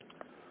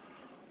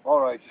All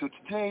right, so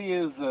today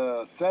is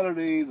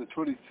Saturday, the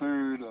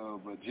 23rd of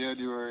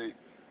January,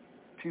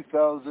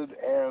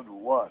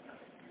 2001,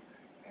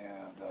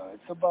 and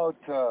it's about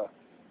I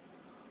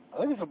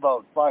think it's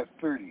about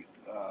 5:30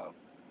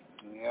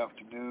 in the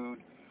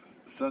afternoon.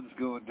 The sun's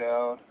going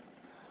down.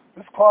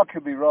 This clock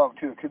could be wrong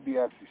too. It could be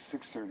actually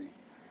 6:30.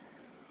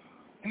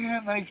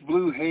 Yeah, nice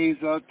blue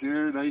haze out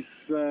there. Nice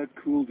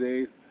cool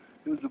day.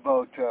 It was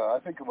about I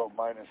think about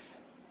minus.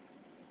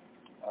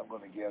 I'm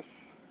going to guess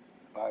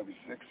 5 or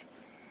 6.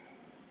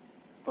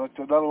 But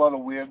not a lot of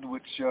wind,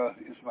 which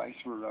is nice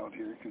for around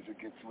here because it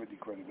gets windy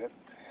quite a bit.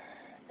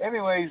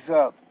 Anyways,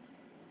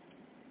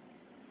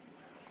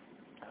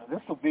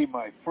 this will be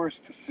my first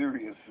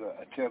serious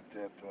attempt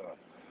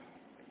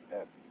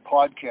at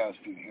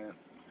podcasting here,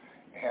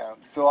 and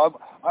so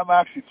I'm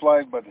actually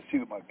flying by the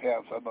seat of my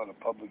pants. I'm not a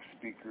public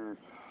speaker.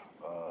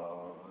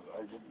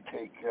 I didn't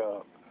take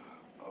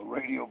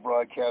radio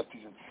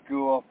broadcasting in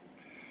school.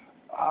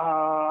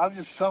 I'm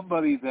just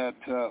somebody that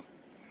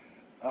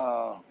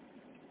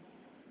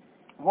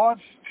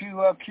wants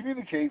to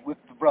communicate with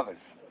the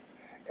brothers.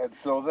 And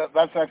so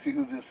that's actually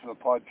who this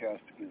podcast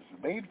is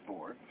made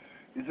for,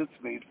 is it's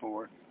made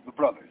for the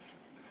brothers.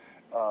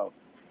 Uh,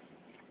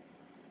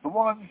 the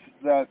ones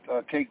that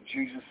take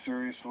Jesus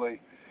seriously,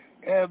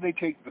 and they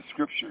take the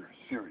Scripture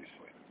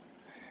seriously.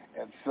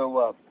 And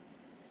so,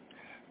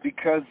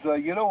 because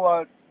you know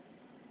what,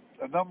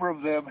 a number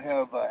of them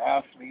have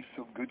asked me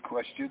some good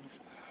questions.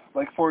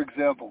 Like, for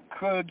example,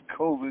 could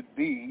COVID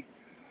be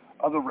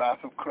the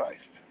wrath of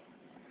Christ?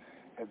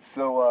 And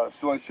so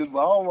I said,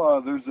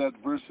 well, there's that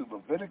verse in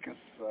Leviticus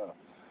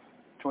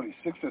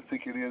 26, I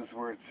think it is,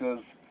 where it says,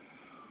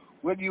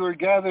 when you are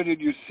gathered in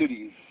your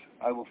cities,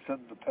 I will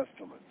send the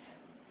pestilence.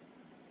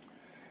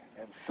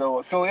 And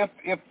so if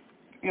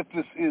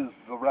this is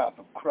the wrath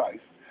of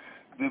Christ,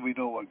 then we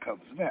know what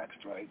comes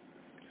next, right?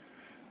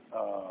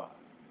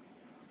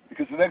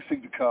 Because the next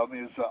thing to come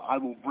is, I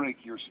will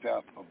break your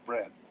staff of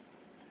bread.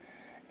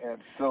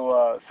 And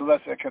so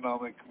that's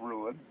economic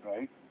ruin,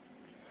 right?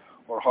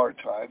 Or hard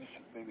times,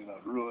 maybe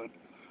not ruin,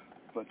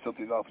 but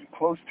something awfully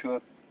close to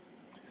it.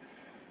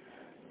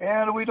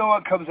 And we know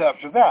what comes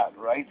after that,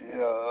 right?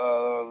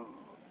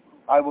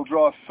 I will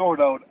draw a sword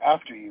out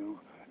after you,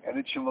 and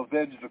it shall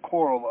avenge the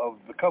quarrel of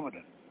the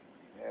covenant.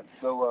 And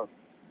so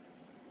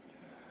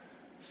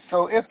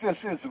if this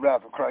is the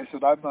wrath of Christ,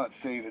 and I'm not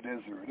saying it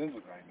is or it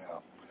isn't right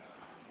now,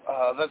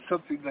 that's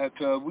something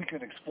that we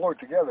can explore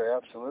together,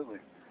 absolutely.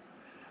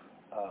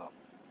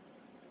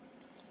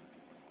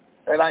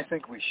 And I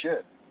think we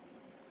should.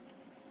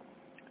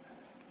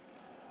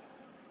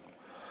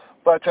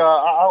 But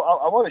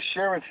I want to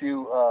share with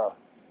you,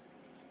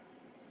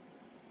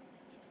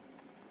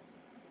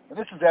 and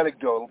this is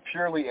anecdotal,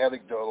 purely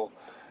anecdotal.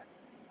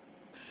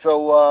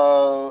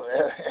 So,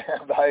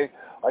 and I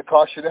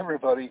caution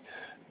everybody,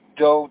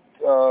 don't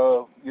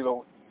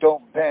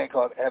don't bank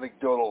on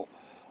anecdotal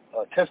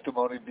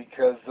testimony,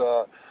 because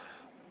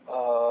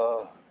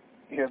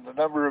in the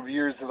number of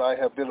years that I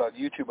have been on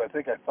YouTube, I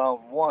think I found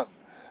one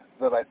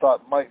that I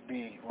thought might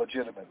be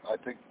legitimate. I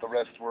think the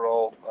rest were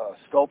all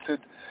sculpted,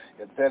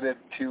 invented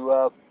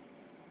to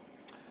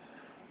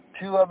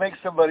make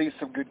somebody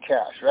some good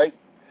cash, right?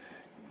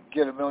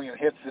 Get a million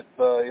hits if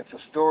the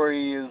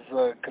story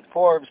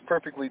conforms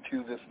perfectly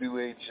to this New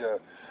Age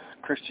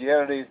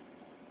Christianity.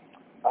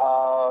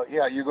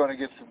 Yeah, you're going to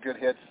get some good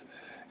hits,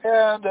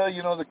 and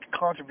the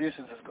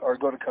contributions are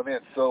going to come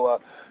in.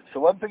 So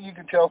one thing you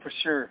can tell for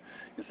sure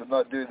is I'm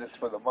not doing this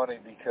for the money,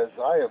 because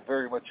I am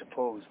very much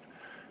opposed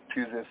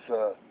to this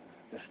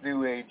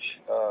New Age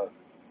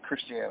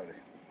Christianity.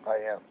 I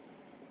am,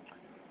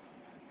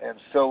 and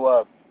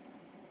so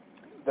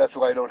that's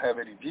why I don't have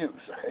any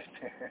views,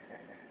 right?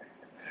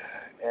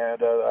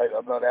 And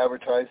I'm not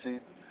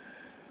advertising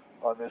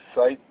on this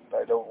site.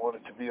 I don't want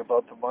it to be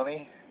about the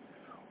money,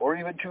 or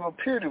even to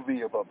appear to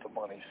be about the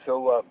money.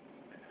 So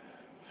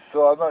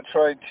I'm not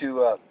trying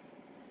to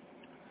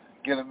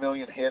get a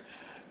million hits.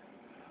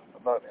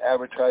 I'm not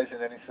advertising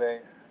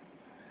anything,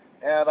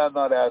 and I'm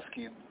not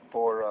asking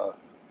for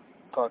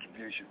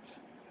contributions.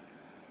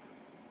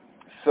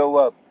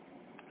 But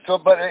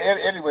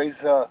anyways,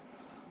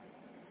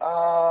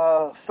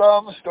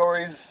 some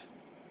stories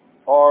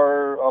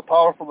are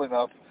powerful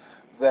enough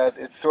that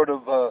it sort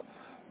of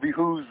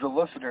behooves the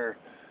listener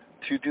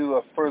to do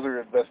a further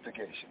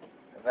investigation,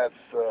 and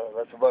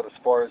that's about as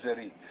far as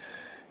any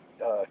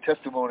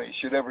testimony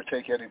should ever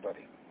take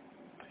anybody.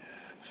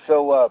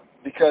 So,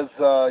 because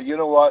you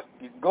know what,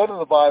 you can go to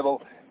the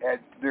Bible, and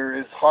there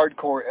is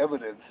hardcore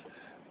evidence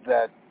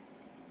that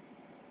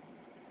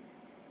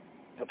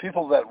the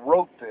people that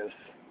wrote this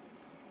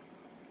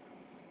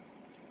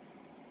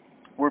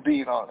were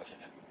being honest.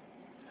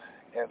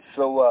 And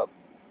so,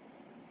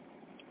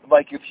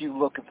 like if you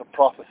look at the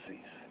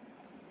prophecies,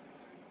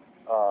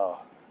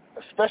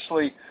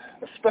 especially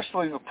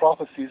the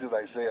prophecies in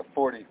Isaiah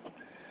 40,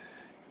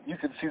 you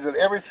can see that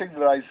everything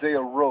that Isaiah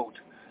wrote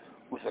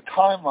was a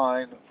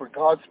timeline for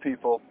God's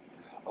people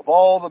of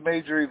all the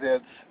major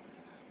events,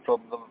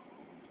 from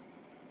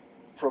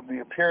the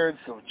appearance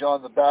of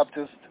John the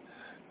Baptist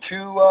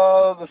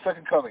to the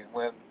second coming,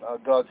 when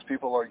God's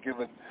people are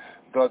given,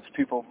 God's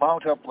people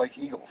mount up like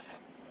eagles,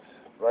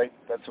 right?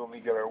 That's when we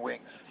get our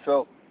wings.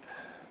 So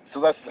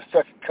that's the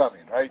second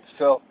coming, right?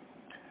 So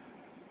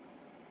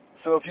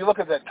if you look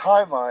at that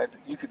timeline,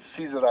 you can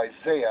see that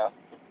Isaiah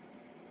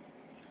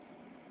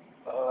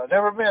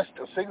never missed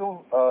a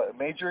single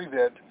major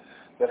event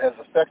that has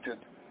affected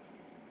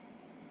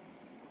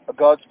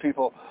God's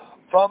people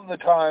from the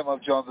time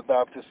of John the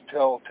Baptist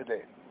till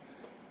today.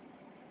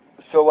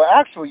 So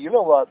actually, you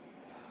know what?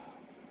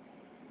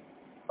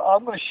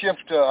 I'm going to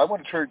shift, I'm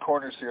going to turn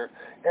corners here,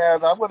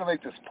 and I'm going to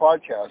make this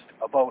podcast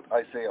about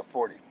Isaiah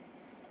 40.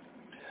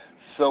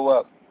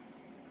 So,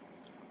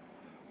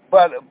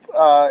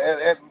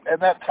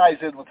 and that ties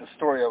in with the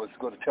story I was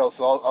going to tell,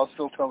 so I'll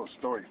still tell the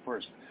story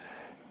first.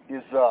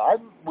 I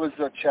was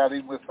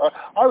chatting with,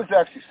 I was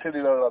actually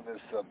sitting out on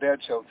this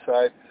bench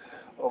outside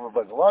over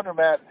by the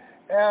laundromat,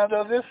 and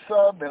this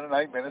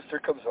Mennonite minister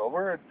comes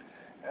over,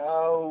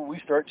 and we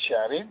start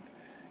chatting,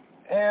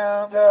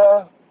 and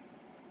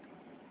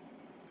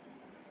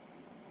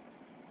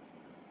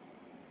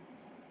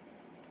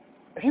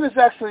he was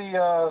actually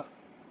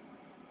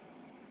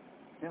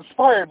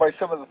inspired by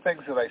some of the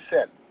things that I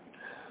said.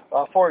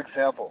 For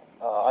example,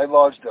 I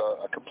lodged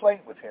a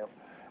complaint with him,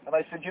 and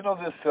I said, you know,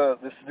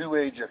 this New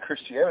Age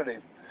Christianity,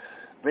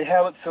 they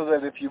have it so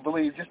that if you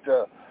believe just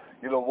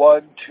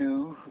one,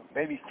 two,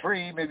 maybe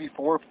three, maybe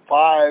four,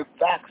 five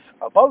facts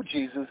about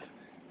Jesus,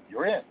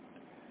 you're in.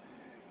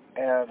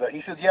 And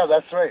he said, yeah,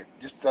 that's right,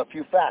 just a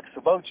few facts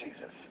about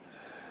Jesus,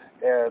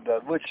 and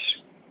which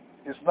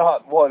is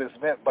not what is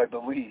meant by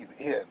believe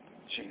in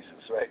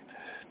Jesus, right?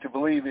 To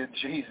believe in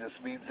Jesus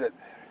means that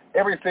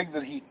everything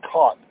that he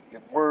taught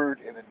in word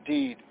and in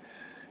deed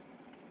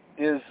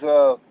is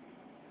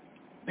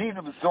being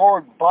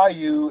absorbed by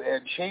you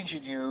and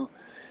changing you,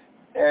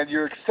 and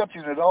you're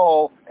accepting it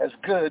all as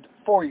good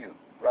for you,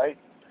 right?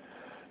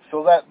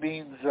 So that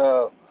means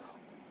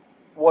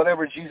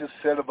whatever Jesus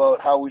said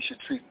about how we should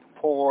treat the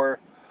poor,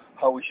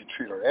 how we should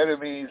treat our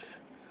enemies,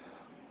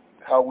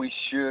 how we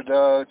should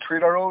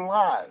treat our own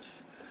lives,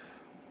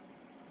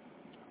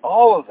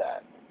 all of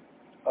that.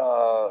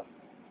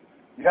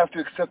 You have to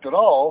accept it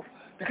all,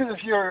 because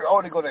if you're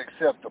only going to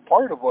accept a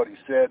part of what he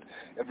said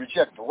and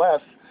reject the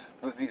less,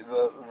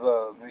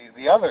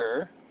 the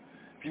other,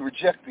 if you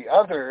reject the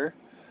other,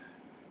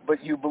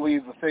 but you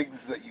believe the things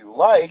that you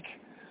like,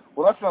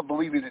 well, that's not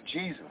believing in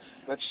Jesus.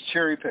 That's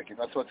cherry picking.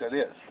 That's what that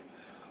is.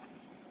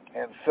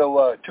 And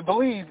so to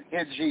believe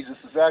in Jesus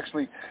is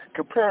actually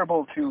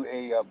comparable to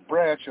a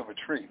branch of a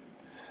tree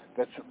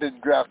that's been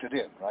grafted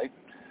in, right?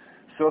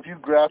 So if you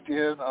graft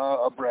in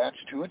a branch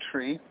to a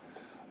tree,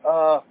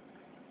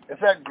 if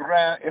that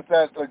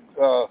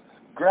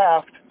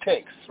graft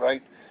takes,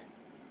 right,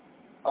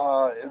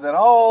 and then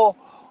all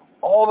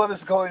that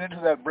is going into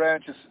that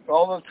branch is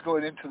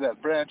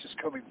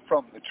coming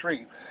from the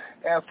tree,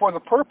 and for the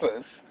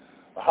purpose,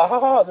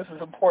 this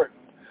is important,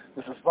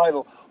 this is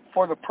vital,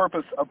 for the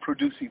purpose of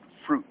producing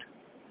fruit.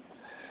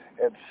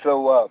 And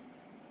so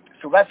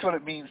that's what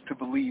it means to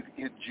believe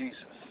in Jesus.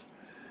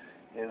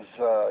 Is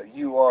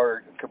you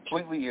are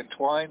completely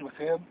entwined with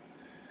him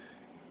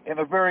in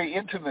a very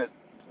intimate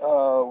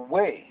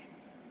way.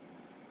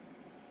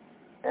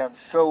 And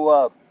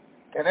so,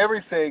 and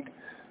everything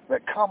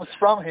that comes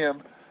from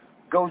him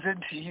goes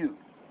into you.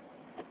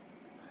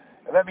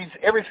 And that means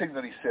everything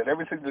that he said,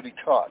 everything that he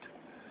taught,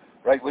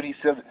 right? When he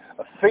said,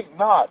 think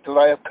not that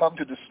I have come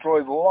to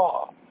destroy the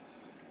law.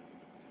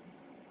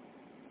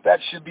 That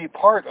should be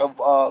part of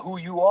who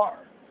you are.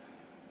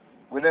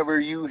 Whenever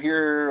you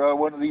hear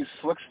one of these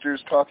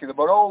slicksters talking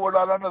about, oh, we're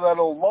not under that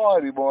old law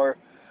anymore,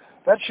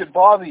 that should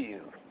bother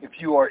you if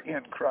you are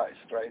in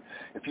Christ, right?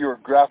 If you are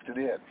grafted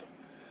in.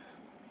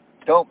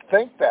 Don't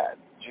think that,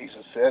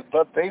 Jesus said,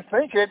 but they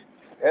think it,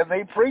 and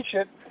they preach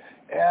it,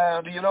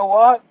 and you know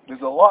what?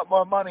 There's a lot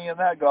more money in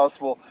that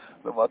gospel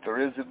than what there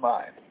is in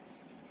mine.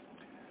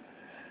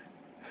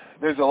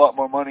 There's a lot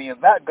more money in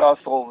that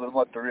gospel than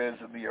what there is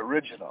in the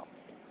original.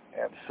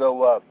 And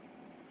so,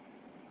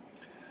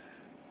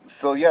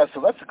 so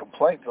that's a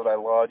complaint that I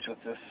lodged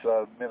with this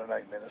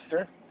Mennonite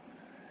minister,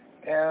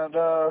 and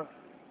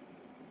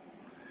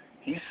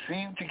he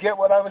seemed to get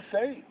what I was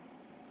saying.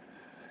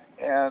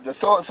 And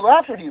so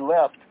after he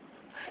left,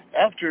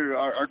 after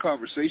our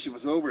conversation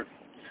was over,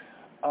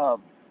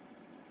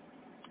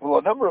 well,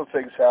 a number of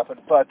things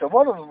happened, but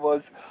one of them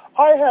was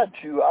I had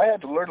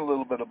to learn a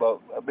little bit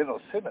about Menno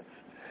Simons,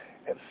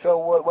 and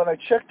so when I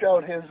checked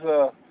out his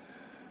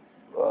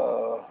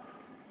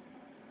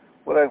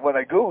when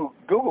I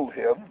Googled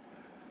him,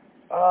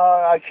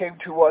 I came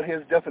to what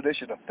his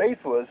definition of faith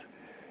was,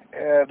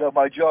 and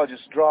my jaw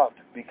just dropped,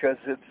 because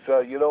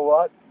it's, you know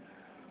what?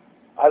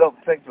 I don't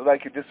think that I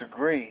could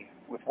disagree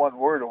with one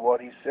word of what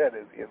he said.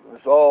 It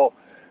was all,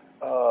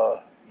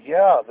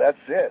 yeah, that's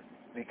it,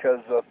 because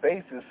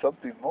faith is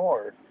something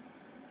more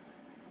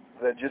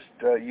than just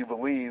you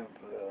believe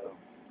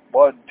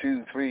 1,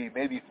 2, 3,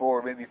 maybe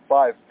 4, maybe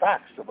 5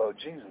 facts about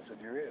Jesus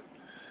and you're in.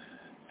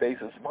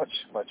 Faith is much,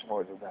 much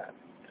more than that.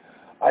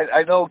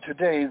 I know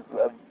today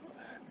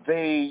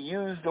they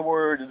use the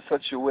word in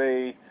such a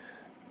way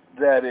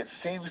that it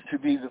seems to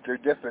be that their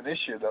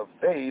definition of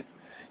faith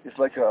is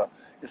like a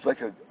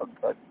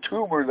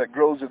tumor that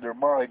grows in their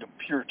mind of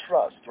pure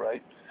trust,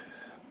 right?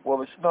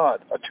 Well, it's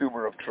not a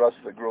tumor of trust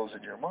that grows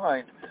in your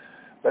mind.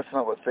 That's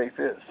not what faith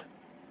is.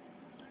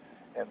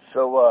 And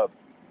so,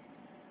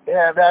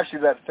 and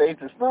actually that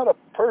faith is not a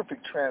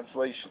perfect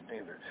translation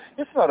either.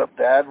 It's not a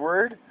bad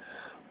word,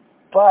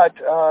 but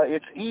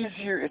it's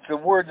easier. It's a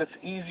word that's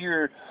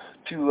easier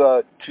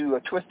to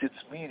twist its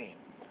meaning,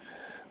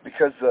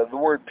 because the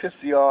word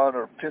pistion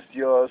or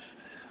pistios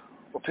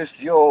or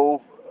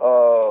pistio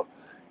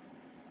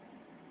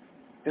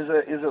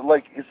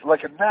it's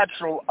like a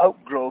natural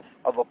outgrowth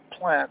of a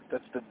plant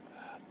that's been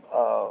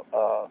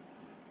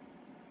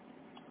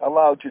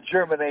allowed to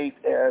germinate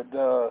and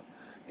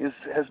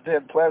has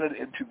been planted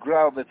into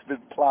ground that's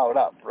been plowed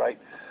up, right?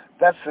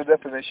 That's the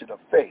definition of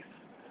faith.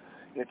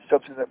 It's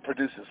something that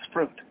produces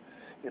fruit.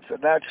 It's a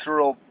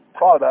natural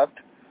product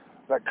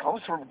that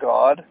comes from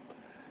God,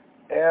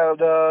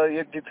 and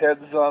it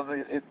depends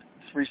on it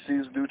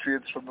receives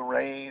nutrients from the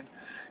rain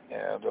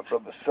and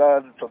from the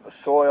sun, from the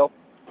soil,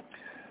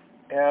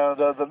 and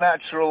the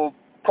natural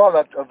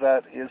product of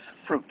that is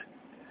fruit.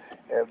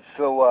 And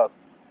so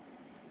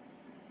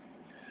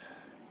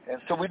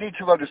we need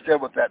to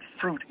understand what that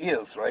fruit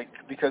is, right?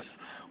 Because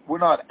we're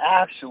not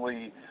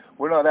actually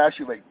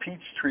like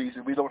peach trees,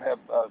 and we don't have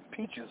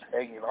peaches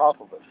hanging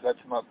off of us.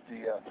 That's not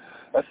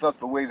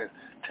the way to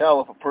tell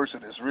if a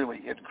person is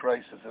really in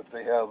Christ, is if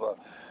they have a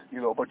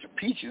bunch of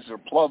peaches or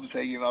plums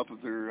hanging off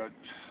of their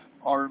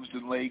arms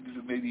and legs,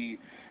 and maybe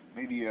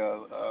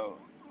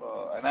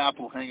an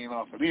apple hanging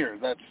off an ear.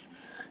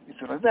 It's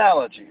an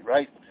analogy,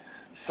 right?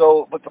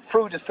 So, but the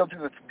fruit is something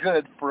that's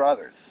good for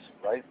others,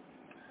 right?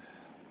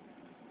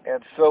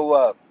 And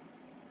so,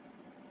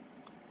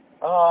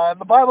 and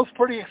the Bible's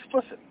pretty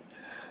explicit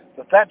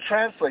that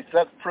translates.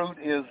 That fruit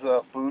is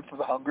food for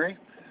the hungry,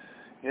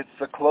 it's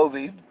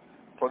clothing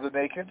for the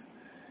naked,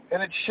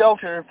 and it's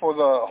shelter for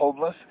the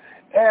homeless,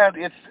 and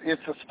it's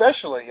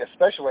especially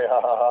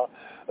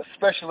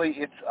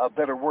it's a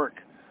better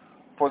work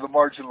for the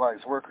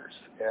marginalized workers.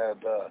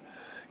 And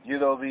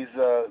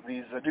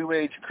these New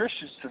Age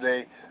Christians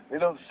today, they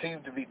don't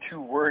seem to be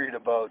too worried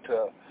about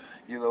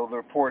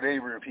their poor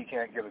neighbor if he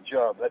can't get a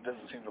job. That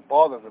doesn't seem to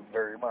bother them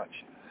very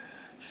much.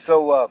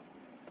 So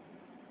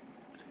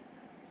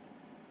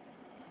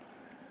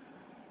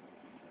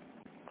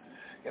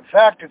in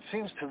fact, it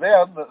seems to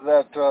them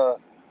that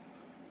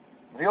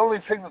the only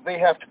thing that they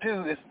have to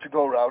do is to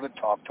go around and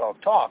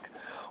talk,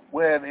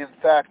 when in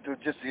fact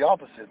just the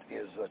opposite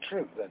is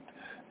true, that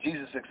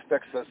Jesus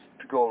expects us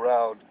to go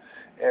around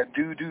and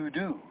do.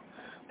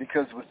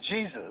 Because with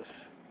Jesus,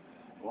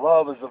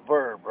 love is a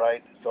verb,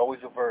 right? It's always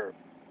a verb.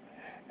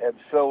 And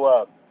so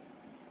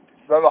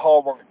it's not a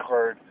Hallmark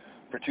card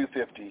for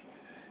 $2.50.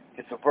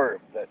 It's a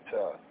verb that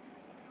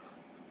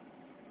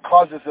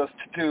causes us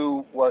to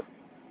do what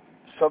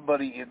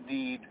somebody in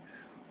need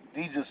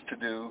needs us to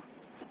do,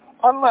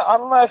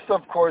 unless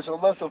of course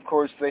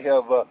they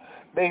have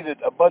made it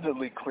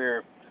abundantly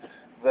clear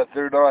that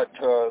they're not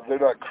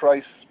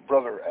Christ's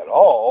brother at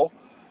all.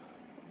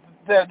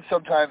 Then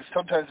sometimes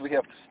we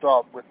have to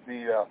stop with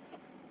the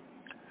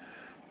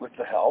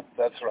help.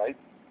 That's right.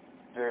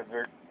 There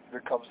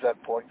comes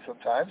that point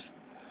sometimes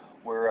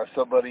where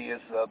somebody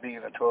is being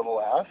a total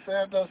ass,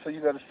 and so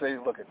you got to say,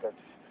 look,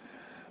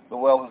 the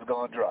well has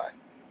gone dry.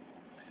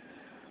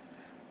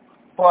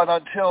 But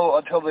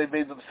until they've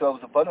made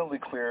themselves abundantly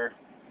clear,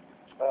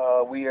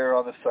 we are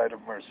on the side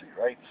of mercy,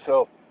 right?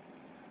 So,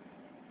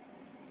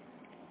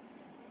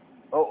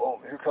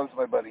 here comes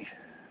my buddy.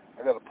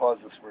 I got to pause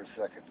this for a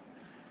second.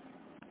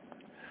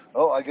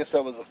 Oh, I guess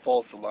that was a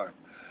false alarm.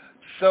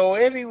 So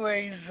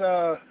anyways,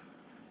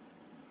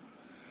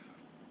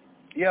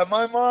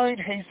 my mind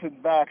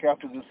hastened back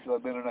after this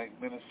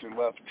Mennonite minister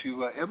left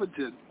to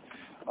Edmonton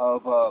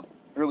of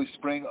early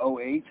spring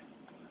 '08,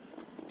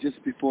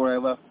 just before I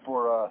left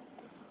for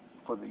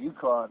the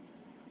Yukon.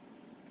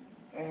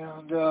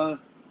 And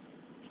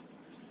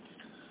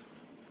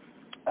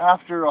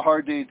after a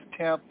hard day at the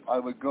temp, I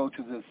would go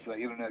to this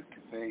internet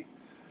cafe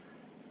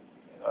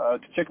to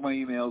check my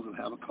emails and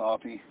have a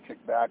coffee,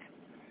 kick back.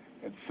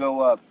 And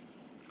so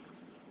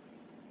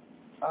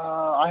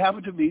I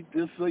happened to meet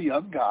this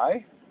young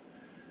guy,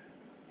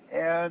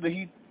 and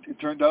it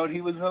turned out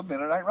he was a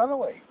Mennonite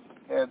runaway.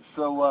 And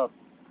so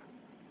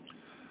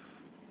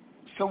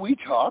we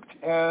talked,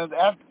 and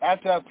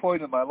at that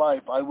point in my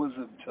life, I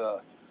wasn't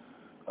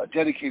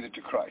dedicated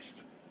to Christ.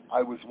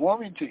 I was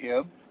warming to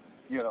Him,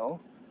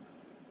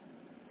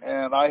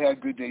 and I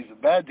had good days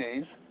and bad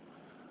days,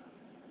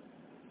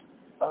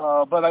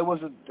 but I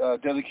wasn't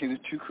dedicated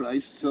to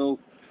Christ. So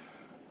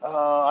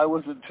I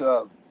wasn't.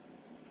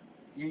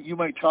 You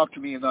might talk to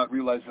me and not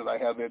realize that I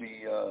have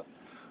any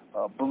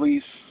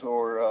beliefs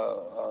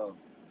or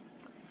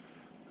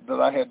that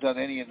I had done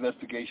any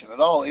investigation at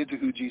all into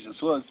who Jesus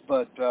was,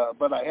 but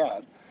I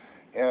had,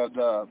 and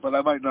but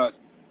I might not.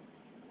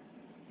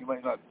 You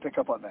might not pick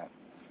up on that.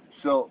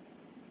 So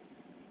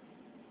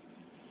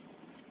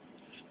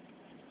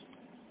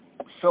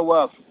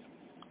So,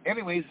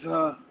 anyways,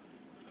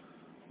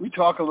 we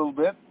talk a little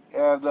bit,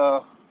 and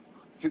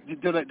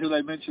did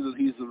I mention that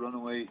he's the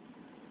runaway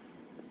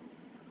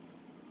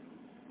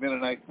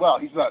Mennonite? Well,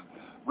 he's not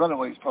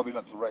runaway. Is probably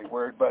not the right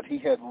word, but he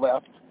had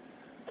left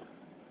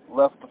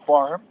the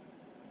farm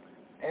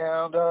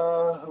and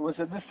was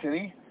in the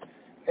city,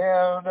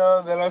 and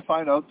then I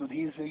find out that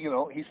he's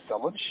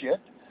selling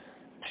shit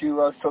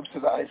to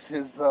subsidize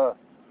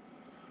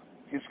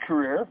his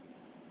career.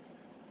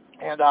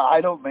 And I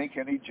don't make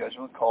any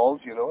judgment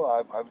calls,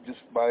 I'm just,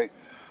 my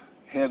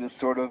head is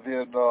sort of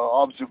in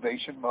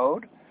observation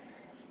mode.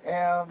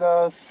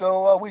 And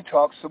so we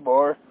talk some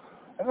more,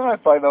 and then I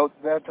find out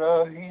that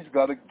he's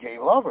got a gay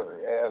lover,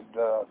 and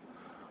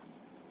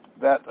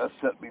that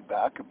set me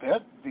back a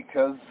bit,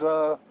 because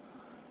the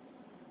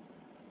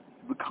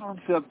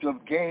concept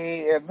of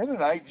gay and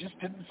Mennonite just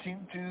didn't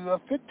seem to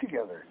fit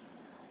together.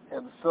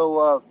 And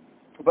so,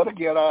 but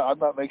again, I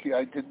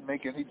didn't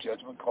make any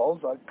judgment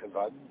calls because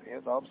I'm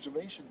in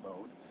observation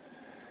mode.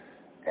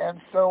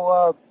 And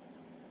so,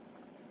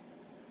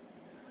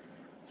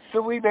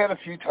 so we met a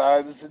few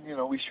times,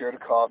 and we shared a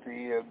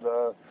coffee and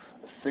a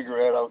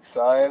cigarette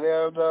outside,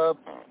 and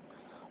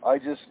I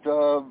just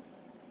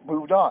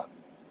moved on.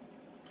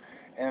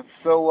 And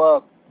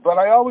so, but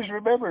I always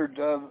remembered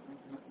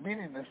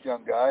meeting this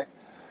young guy.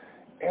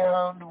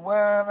 And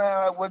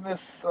when this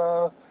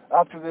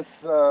after this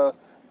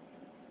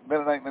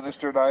Mennonite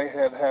minister and I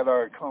had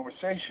our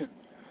conversation,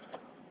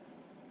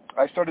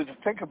 I started to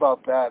think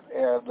about that,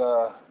 and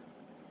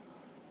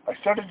I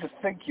started to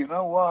think, you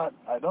know what?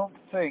 I don't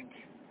think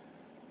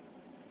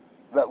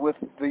that with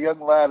the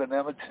young lad in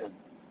Edmonton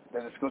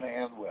that it's going to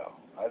end well.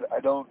 I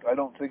don't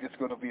think it's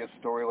going to be a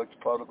story like the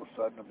prodigal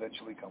son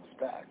eventually comes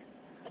back.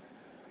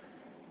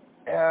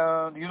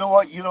 And you know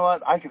what?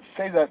 I can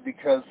say that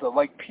because,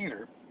 like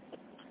Peter,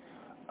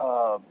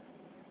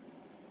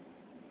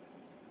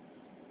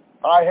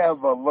 I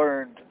have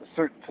learned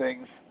certain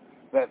things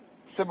that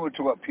similar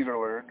to what Peter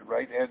learned,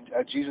 right? And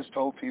Jesus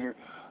told Peter,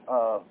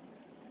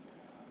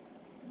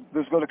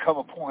 there's going to come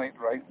a point,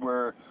 right,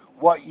 where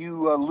what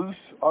you loose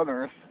on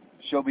earth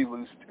shall be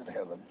loosed in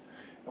heaven,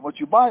 and what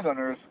you bind on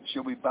earth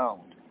shall be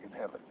bound in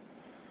heaven.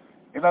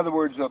 In other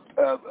words,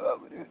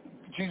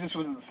 Jesus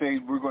wasn't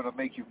saying we're going to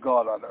make you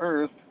God on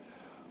earth,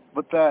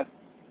 but that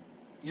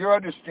your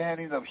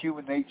understanding of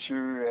human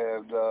nature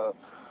and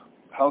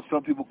how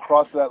some people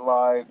cross that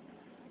line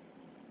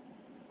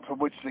from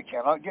which they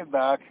cannot get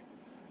back,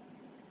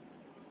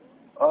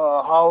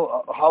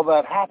 how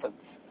that happens.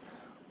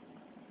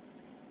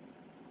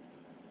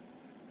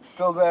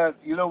 So that,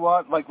 you know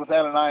what, like with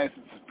Ananias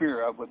and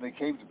Sapphira, when they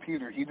came to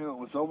Peter, he knew it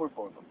was over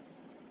for them.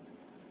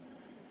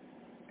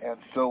 And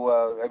so,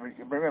 I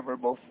remember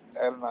both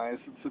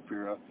Ananias and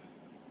Sapphira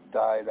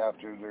died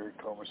after their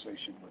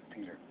conversation with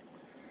Peter.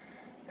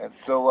 And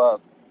so,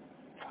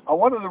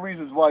 one of the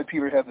reasons why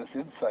Peter had this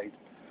insight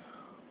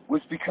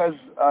was because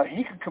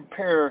he could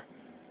compare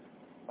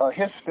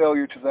his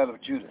failure to that of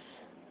Judas.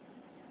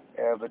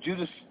 And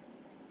Judas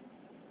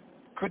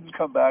couldn't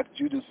come back.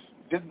 Judas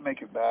didn't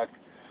make it back.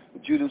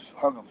 Judas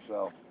hung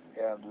himself,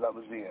 and that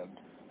was the end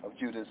of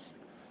Judas.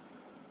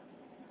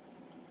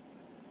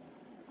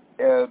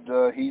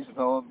 And he's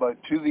known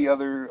to the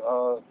other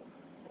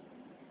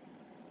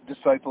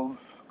disciples,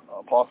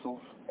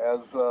 apostles, as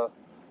the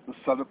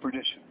son of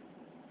perdition.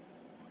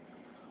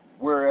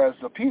 Whereas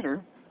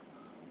Peter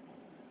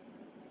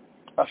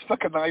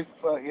stuck a knife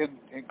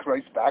in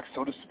Christ's back,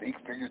 so to speak,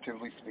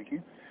 figuratively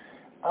speaking,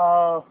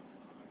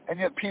 and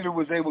yet Peter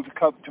was able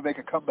to make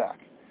a comeback.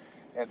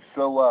 And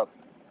so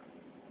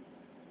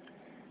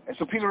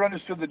Peter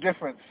understood the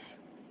difference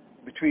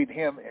between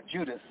him and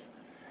Judas.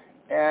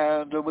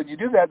 And when you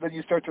do that, then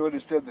you start to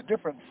understand the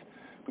difference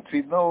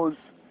between those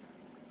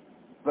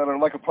that are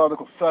like a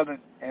prodigal son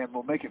and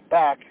will make it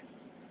back,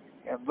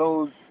 and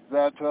those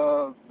that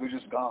they're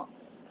just gone.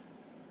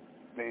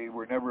 They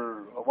were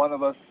never one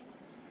of us.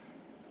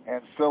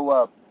 And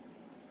so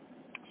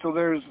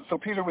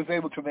Peter was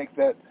able to make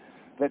that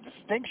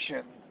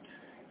distinction.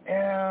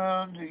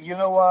 And you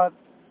know what?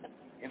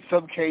 In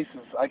some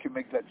cases, I can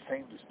make that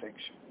same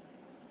distinction.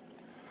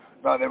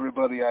 Not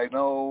everybody I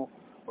know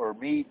or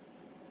meet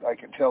I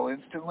can tell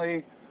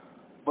instantly,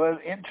 but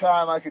in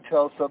time I can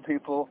tell some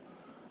people,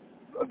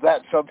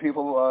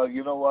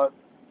 you know what,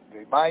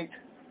 they might,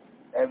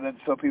 and then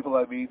some people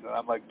I meet, and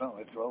I'm like, no,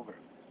 it's over.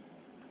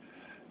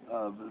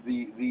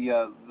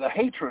 The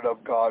hatred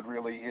of God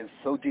really is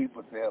so deep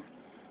with them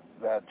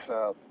that,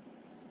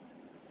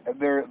 and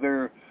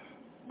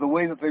the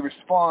way that they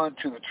respond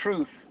to the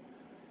truth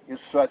is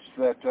such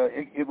that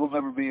it will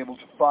never be able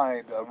to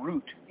find a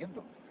root in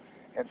them,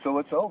 and so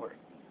it's over.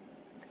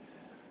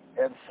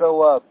 And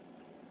so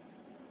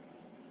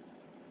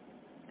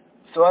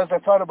as I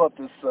thought about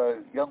this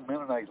young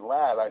Mennonite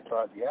lad, I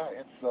thought, yeah,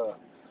 it's.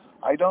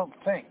 I don't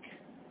think,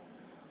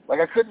 like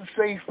I couldn't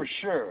say for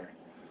sure,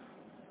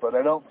 but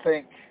I don't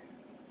think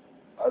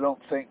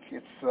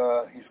it's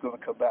he's going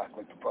to come back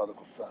like the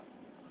prodigal son.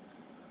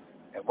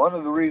 And one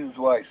of the reasons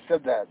why I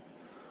said that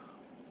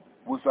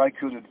was I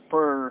could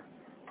infer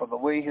from the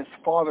way his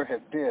father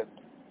had been,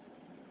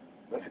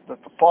 that the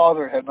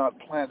father had not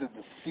planted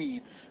the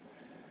seeds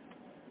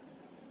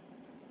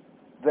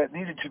that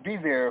needed to be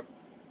there,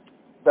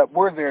 that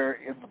were there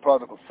in the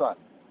prodigal son,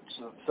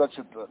 such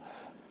that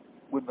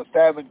when the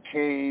famine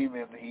came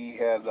and he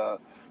had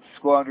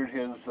squandered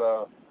his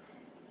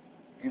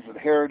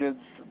inheritance,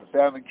 and the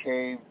famine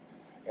came,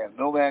 and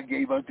no man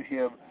gave unto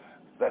him,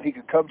 that he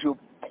could come to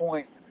a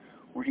point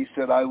where he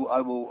said, I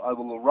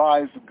will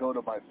arise and go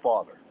to my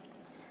father.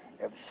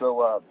 And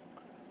so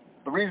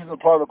the reason the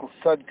prodigal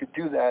son could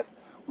do that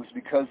was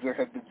because there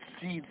had been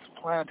seeds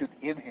planted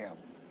in him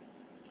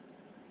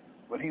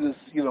when he was,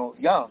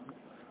 young,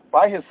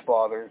 by his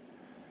father,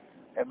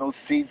 and those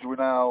seeds were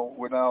now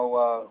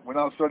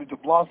starting to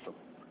blossom.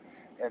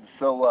 And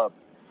so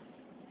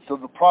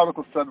the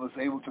prodigal son was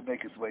able to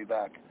make his way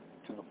back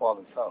to the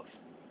father's house.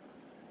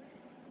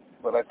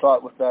 But I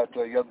thought with that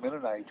young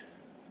Mennonite,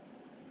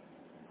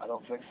 I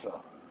don't think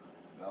so.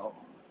 No.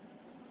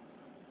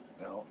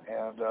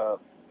 And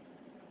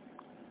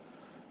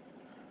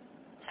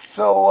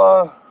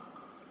so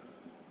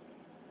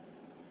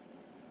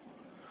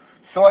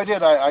I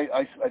did.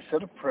 I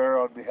said a prayer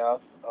on behalf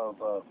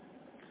of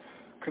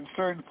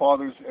concerned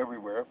fathers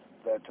everywhere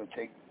that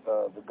take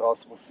the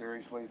gospel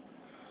seriously,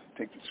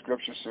 take the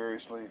scripture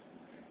seriously,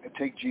 and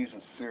take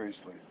Jesus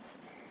seriously.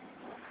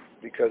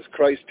 Because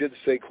Christ did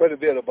say quite a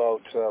bit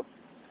about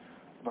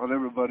not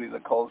everybody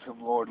that calls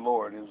him Lord,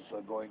 Lord is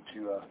going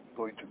to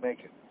make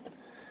it.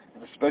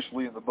 And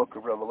especially in the book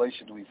of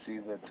Revelation, we see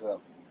that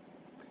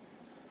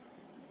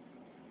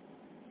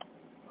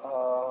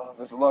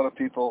there's a lot of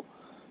people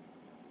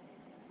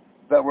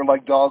that were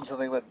like dogs and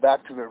they went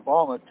back to their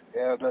vomit,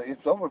 and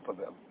it's over for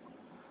them.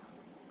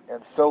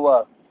 And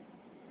so,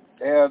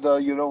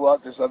 you know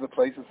what? There's other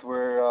places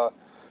where,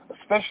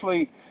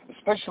 especially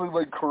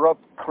when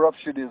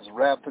corruption is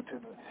rampant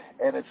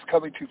and it's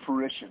coming to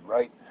fruition,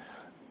 right?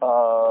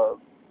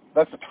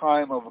 That's a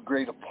time of a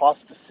great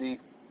apostasy.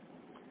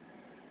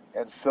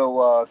 And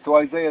so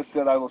Isaiah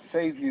said, I will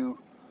save you,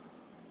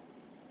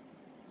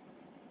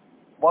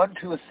 one,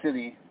 to a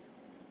city,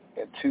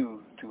 and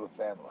two, to a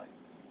family.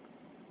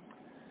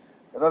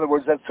 In other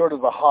words, that's sort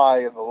of the high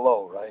and the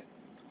low, right?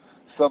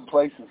 Some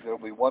places there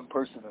will be one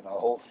person in a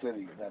whole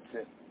city, and that's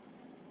it.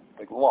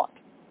 Like Lot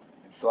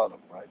in Sodom,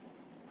 right?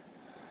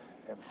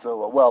 And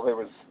so,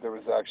 there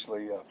was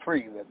actually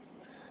three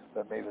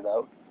that made it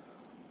out.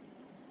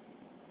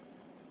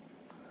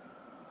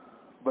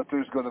 But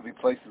there's going to be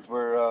places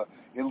where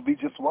it'll be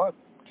just one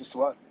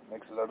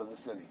makes it out of the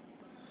city.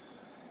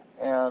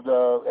 And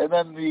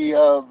then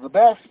the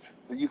best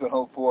that you can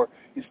hope for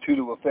is two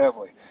to a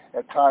family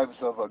at times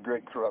of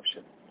great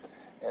corruption.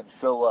 And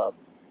so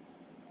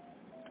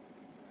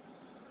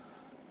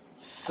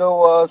I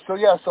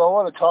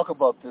want to talk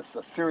about this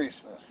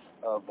seriousness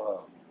of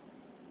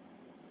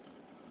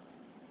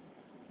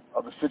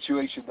the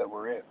situation that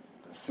we're in,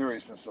 the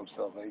seriousness of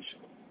salvation,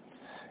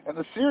 and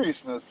the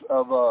seriousness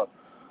of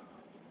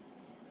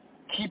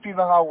keeping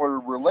our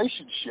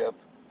relationship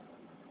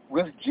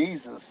with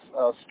Jesus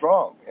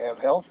strong and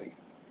healthy.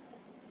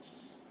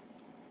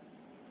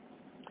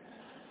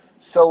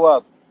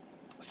 So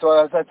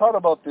as I thought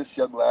about this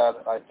young lad,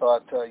 I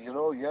thought, I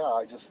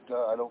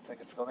don't think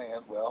it's going to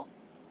end well.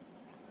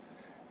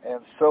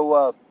 And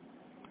so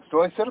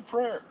I said a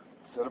prayer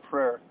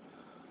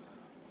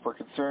for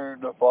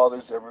concerned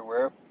fathers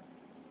everywhere.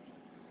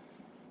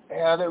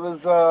 And it was,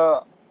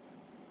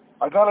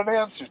 I got an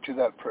answer to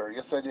that prayer.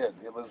 Yes, I did.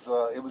 It was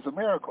a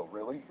miracle,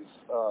 really.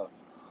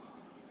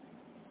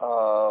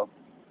 Well,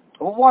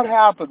 what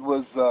happened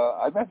was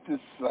I met this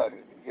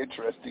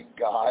interesting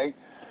guy.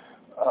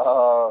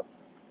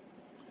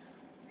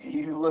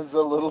 He was a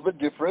little bit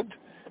different.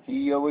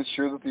 He was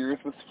sure that the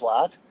earth was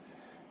flat.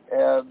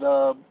 And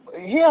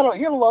he had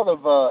a lot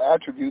of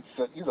attributes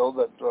that, he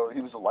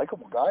was a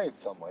likable guy in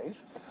some ways.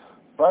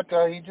 But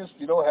he just,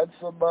 had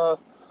some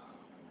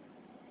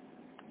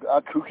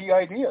kooky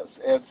ideas.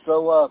 And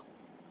so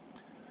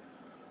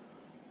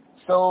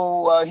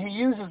he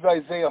uses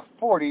Isaiah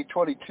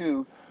 40:22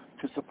 to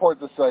support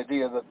this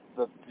idea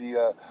that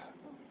the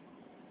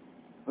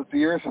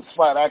earth is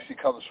flat actually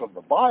comes from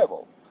the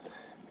Bible.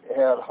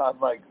 And I'm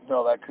like,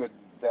 no, that couldn't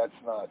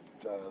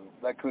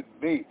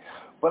be.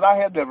 But I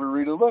had never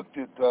really looked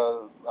at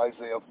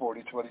Isaiah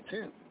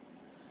 40:22.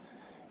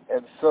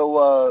 And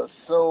so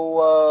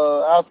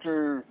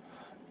after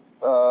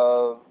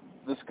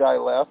this guy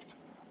left,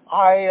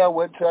 I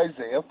went to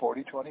Isaiah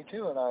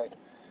 40:22 and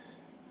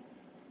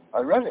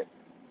I read it.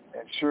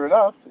 And sure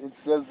enough, it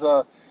says,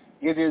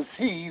 it is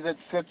he that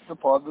sits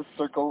upon the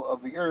circle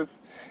of the earth,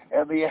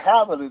 and the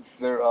inhabitants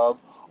thereof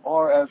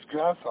are as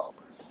grasshoppers.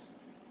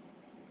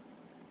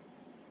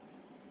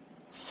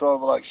 So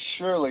I'm like,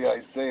 surely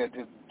Isaiah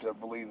didn't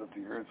believe that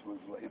the earth was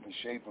in the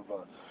shape of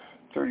a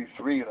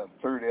 33 and a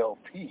third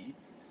LP.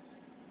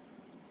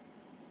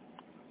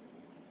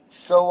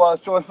 So I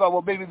thought,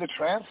 well, maybe the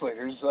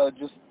translators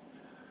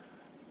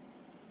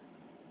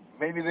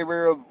maybe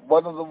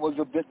one of them was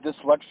a bit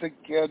dyslexic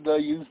and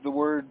used the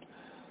word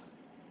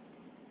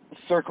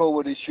circle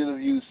when he should have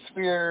used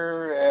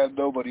sphere, and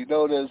nobody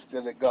noticed,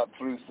 and it got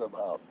through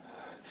somehow.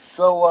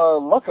 So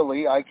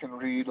luckily, I can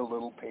read a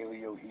little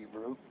Paleo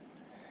Hebrew,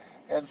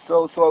 and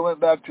so I went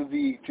back to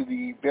the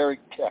Beric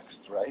text,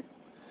 right?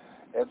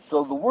 And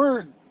so the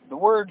word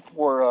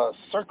for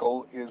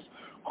circle is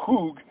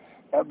hug,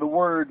 and the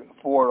word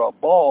for a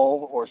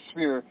ball or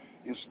sphere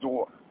is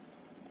dor.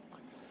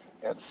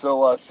 And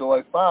so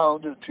I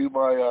found, to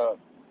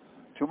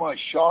my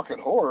shock and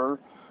horror,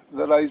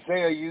 that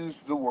Isaiah used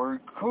the word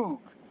kug.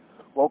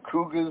 Well,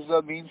 kug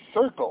means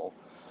circle.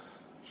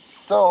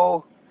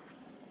 So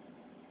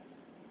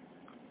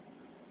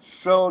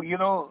you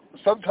know,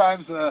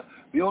 sometimes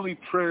the only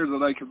prayer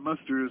that I can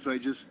muster is I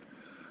just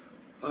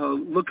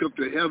look up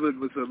to heaven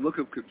with a look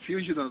of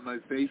confusion on my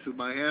face and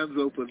my hands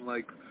open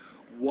like,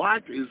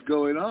 what is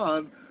going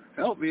on?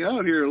 Help me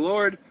out here,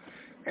 Lord.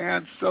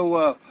 And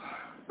so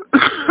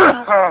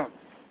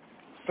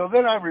so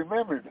then I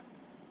remembered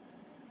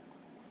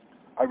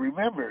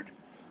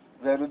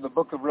that in the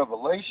book of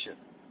Revelation,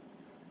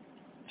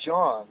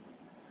 John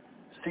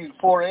seen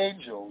 4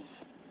 angels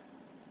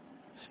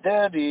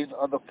standing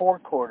on the 4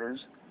 corners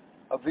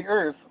of the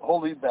earth,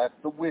 holding back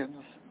the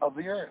winds of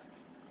the earth,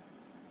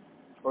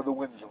 or the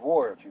winds of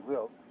war, if you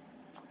will.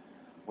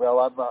 Well,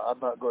 I'm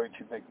not going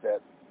to make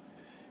that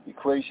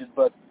equation,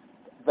 but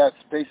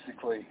that's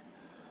basically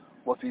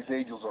what these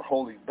angels are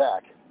holding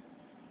back.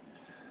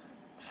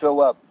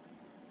 So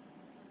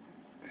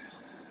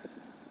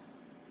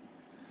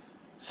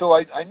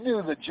I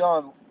knew that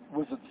John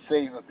wasn't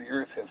saying that the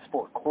earth has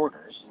 4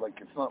 corners, like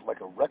it's not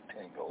like a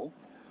rectangle.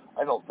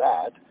 I know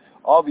that.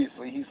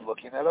 Obviously, he's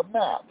looking at a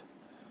map.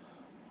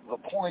 The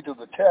point of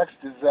the text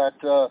is that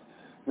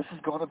this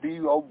is going to be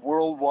a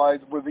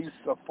worldwide, where these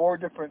 4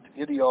 different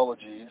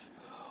ideologies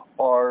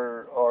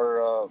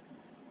are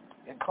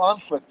in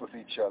conflict with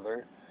each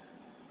other.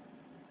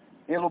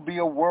 It'll be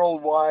a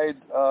worldwide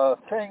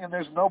thing, and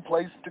there's no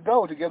place to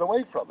go to get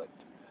away from it.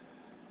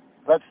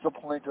 That's the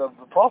point of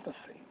the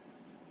prophecy.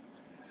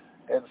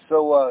 And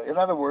so, in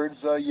other words,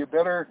 you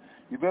better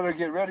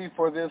get ready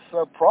for this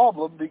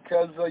problem,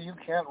 because you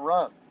can't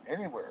run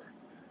anywhere.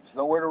 There's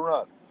nowhere to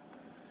run.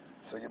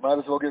 So you might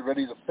as well get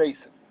ready to face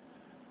it.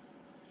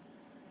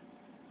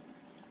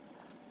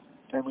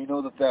 And we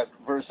know that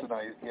verse in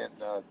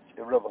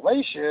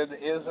Revelation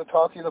is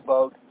talking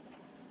about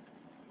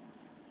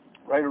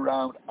right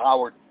around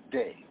our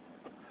day.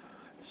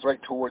 It's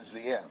right towards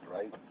the end,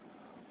 right?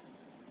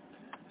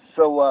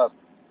 So,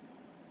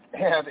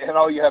 and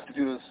all you have to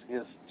do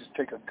is just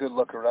take a good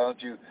look around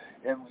you,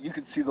 and you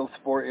can see those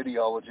 4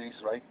 ideologies,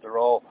 right? They're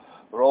all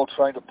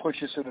trying to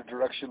push us in a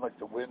direction, like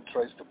the wind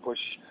tries to push,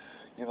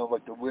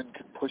 like the wind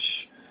can push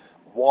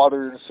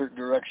water in a certain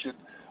direction.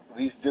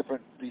 These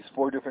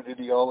 4 different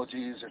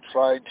ideologies are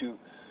trying to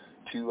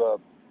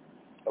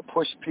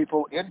push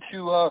people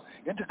into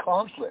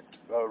conflict,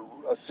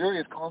 a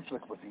serious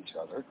conflict with each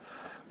other.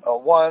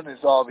 One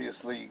is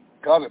obviously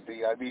got to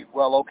be,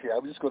 okay,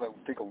 I'm just going to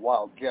take a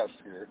wild guess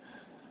here,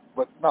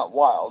 but not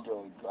wild,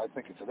 I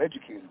think it's an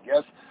educated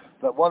guess,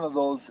 that one of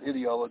those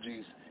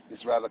ideologies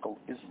is radical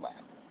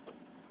Islam.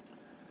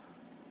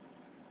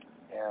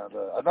 And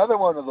another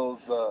one of those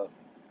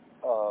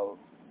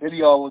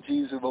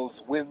ideologies, or those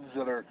winds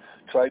that are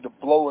trying to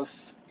blow us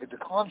into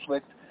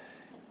conflict,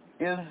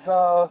 is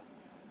the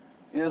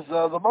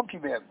monkey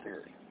man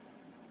theory,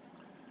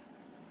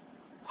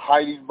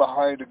 hiding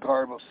behind a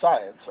garb of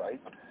science,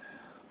 right?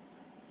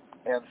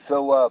 And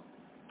so,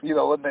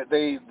 and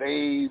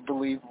they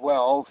believe,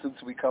 well, since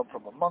we come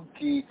from a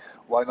monkey,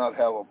 why not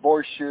have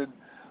abortion?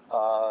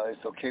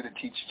 It's okay to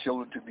teach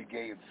children to be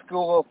gay in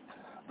school,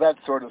 that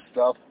sort of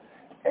stuff.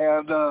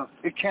 And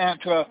it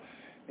can't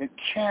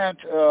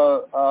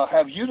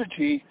have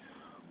unity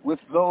with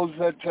those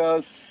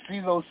that see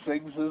those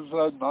things as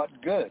not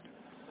good.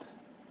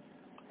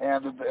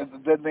 And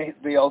then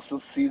they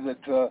also see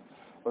that,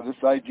 or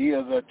this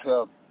idea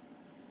that,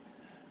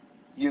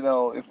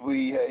 if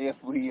we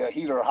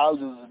heat our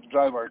houses and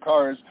drive our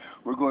cars,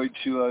 we're going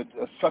to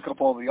suck up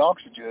all the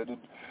oxygen, and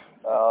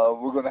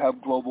we're going to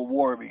have global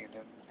warming,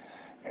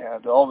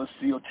 and all the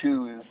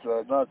CO2 is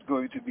not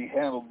going to be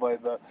handled by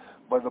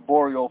the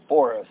boreal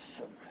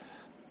forests,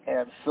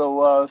 and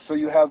so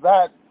you have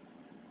that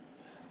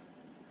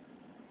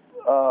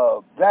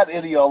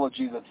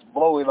ideology that's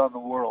blowing on the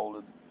world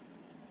and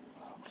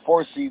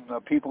forcing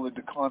people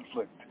into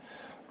conflict,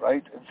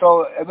 right?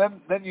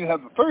 And then you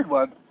have the third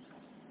one,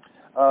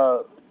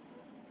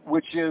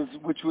 which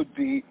would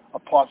be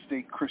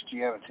apostate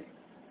Christianity,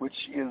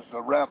 which is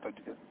rampant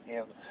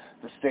in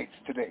the States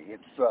today.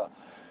 It's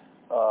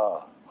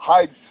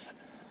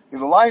it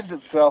aligns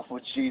itself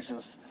with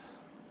Jesus,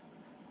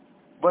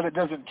 but it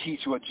doesn't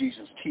teach what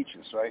Jesus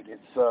teaches, right?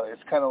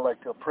 It's kind of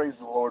like praise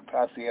the Lord,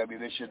 pass the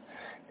ammunition,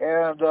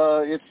 and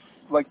it's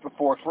like the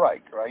Fourth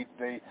Reich, right?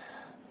 They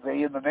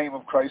in the name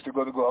of Christ are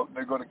going to go out and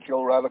they're going to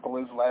kill radical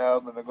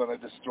Islam, and they're going to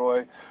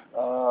destroy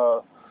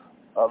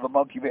the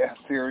monkey man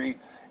theory,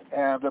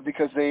 and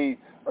because they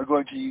are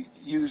going to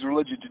use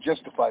religion to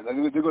justify that.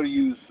 They're going to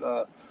use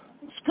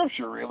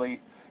Scripture, really,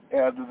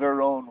 and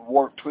their own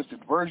warped,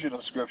 twisted version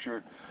of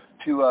Scripture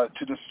to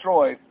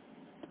destroy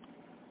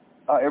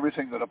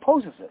everything that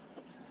opposes it.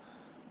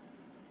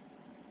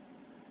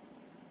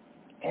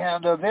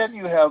 And then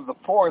you have the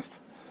fourth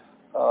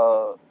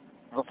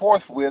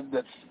wind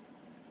that's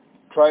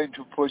trying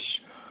to push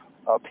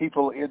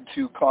people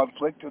into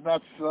conflict, and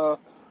that's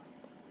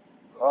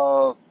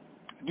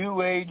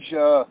New Age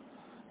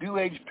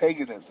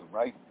paganism,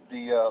 right?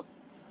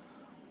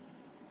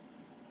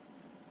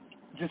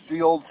 Just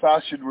the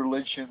old-fashioned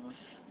religions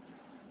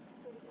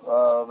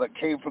that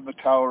came from the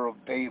Tower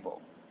of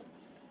Babel,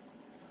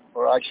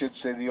 or I should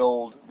say the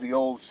old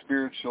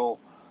spiritual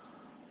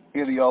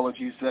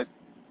ideologies that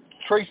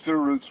trace their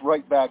roots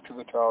right back to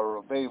the Tower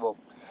of Babel,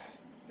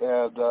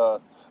 and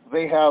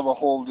they have a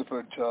whole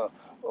different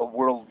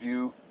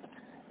worldview,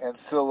 and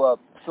so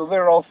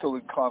they're also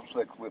in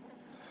conflict with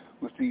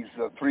these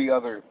three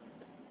other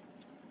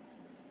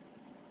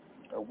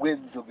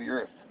winds of the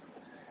earth,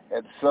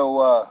 and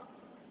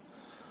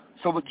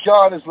but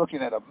John is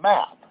looking at a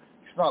map.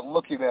 He's not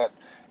looking at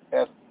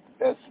as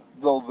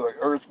though the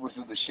earth was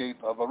in the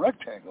shape of a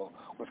rectangle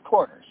with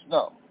corners.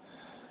 No.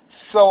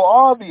 So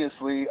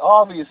obviously,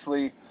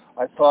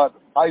 I thought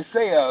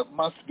Isaiah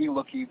must be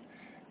looking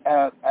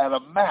at a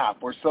map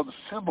or some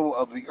symbol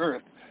of the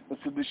earth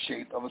that's in the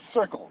shape of a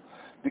circle,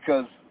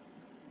 because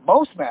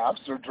most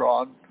maps of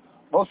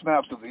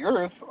the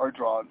earth are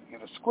drawn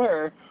in a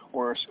square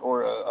or a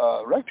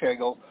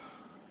rectangle,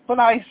 but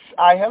I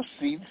have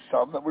seen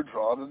some that were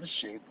drawn in the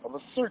shape of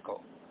a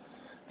circle.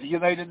 The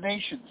United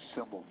Nations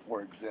symbol,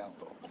 for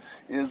example,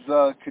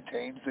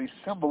 contains a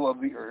symbol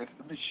of the earth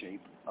in the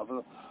shape of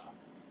a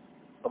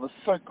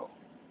circle.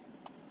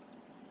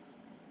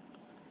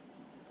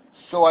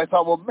 So I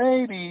thought, well,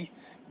 maybe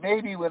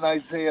when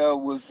Isaiah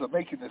was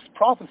making this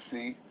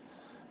prophecy,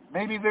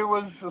 maybe there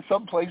was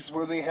some place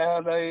where they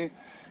had a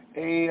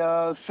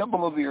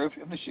symbol of the earth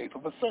in the shape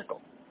of a circle.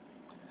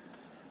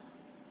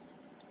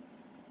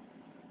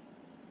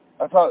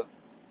 I thought,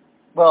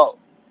 well,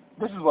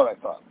 this is what I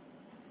thought.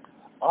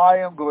 I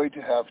am going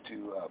to have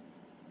to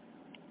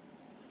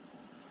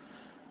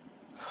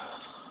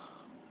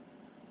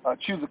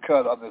chew the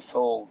cud on this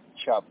whole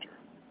chapter.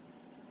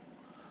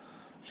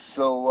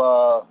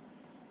 So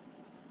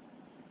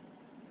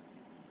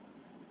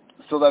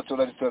that's what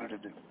I decided to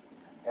do.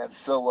 And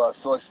so I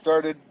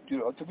started,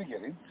 at the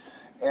beginning.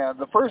 And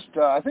the first,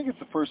 I think it's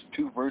the first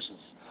two verses.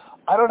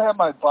 I don't have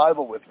my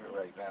Bible with me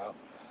right now,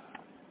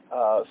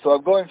 so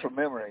I'm going from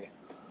memory.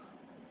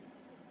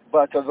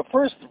 But the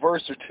first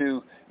verse or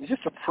two is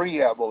just a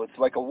preamble. It's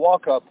like a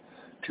walk-up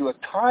to a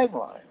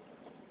timeline.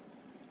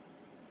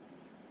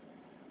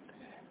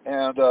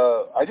 And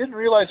I didn't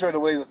realize right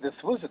away that this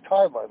was a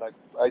timeline.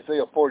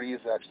 Isaiah 40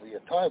 is actually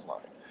a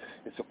timeline.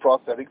 It's a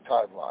prophetic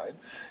timeline.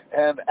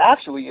 And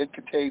actually it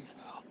contains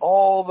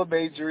all the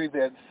major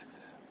events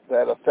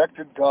that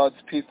affected God's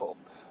people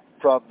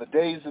from the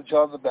days of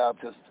John the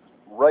Baptist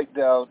right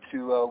down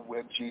to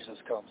when Jesus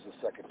comes the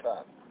second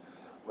time,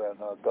 when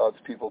God's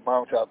people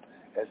mount up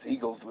as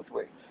eagles with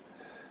wings.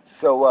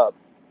 So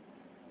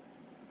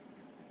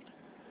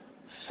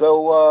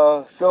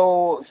I'm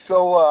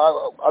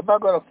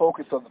not going to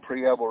focus on the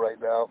preamble right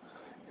now.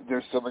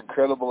 There's some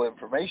incredible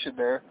information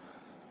there,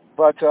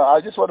 but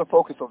I just want to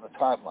focus on the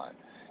timeline.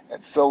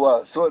 And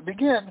so it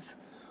begins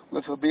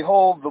with,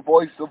 "Behold, the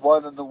voice of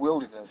one in the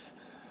wilderness,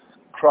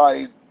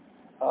 crying,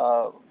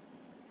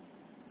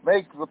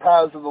 make the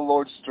paths of the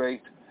Lord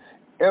straight.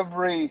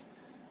 Every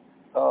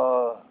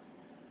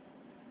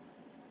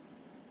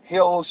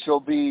hill shall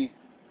be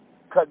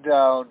cut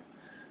down,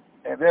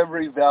 and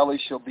every valley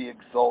shall be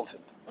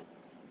exalted."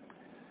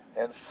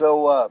 And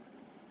so I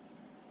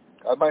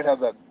might have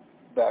that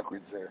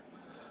backwards there,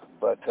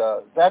 but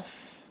that's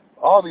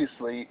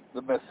obviously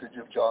the message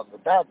of John the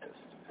Baptist.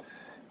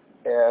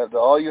 And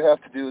all you have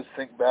to do is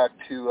think back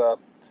to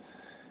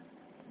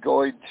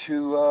going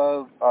to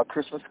a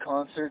Christmas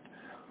concert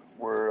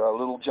where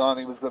little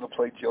Johnny was going to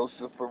play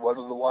Joseph for one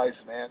of the wise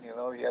men.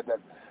 He had that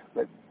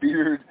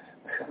beard.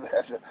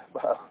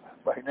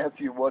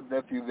 One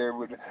nephew there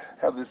would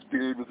have this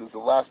beard with his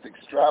elastic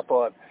strap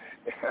on,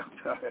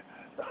 and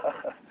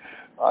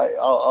I'll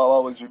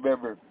always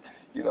remember,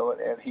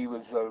 and he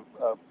was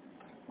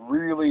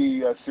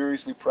really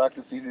seriously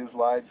practicing his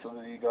lines so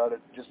that he got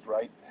it just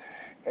right.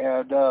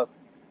 And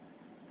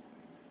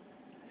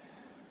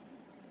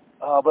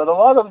but a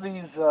lot of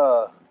these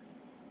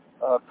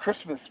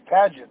Christmas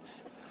pageants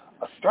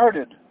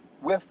started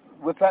with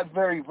that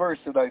very verse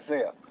in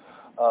Isaiah,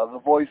 the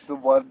voice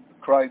of one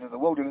crying in the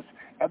wilderness,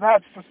 and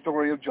that's the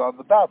story of John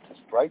the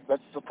Baptist, right?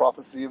 That's the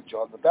prophecy of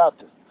John the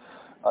Baptist.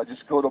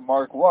 Just go to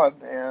Mark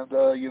 1, and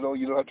you don't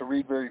have to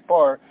read very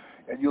far,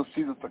 and you'll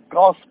see that the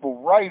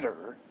gospel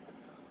writer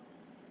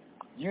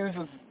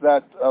uses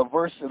that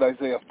verse in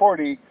Isaiah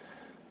 40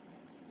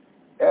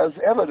 as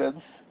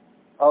evidence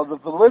of the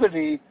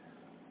validity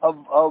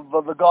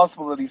of the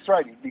gospel that he's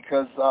writing,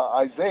 because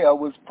Isaiah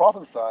was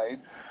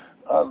prophesying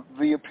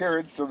the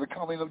appearance or the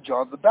coming of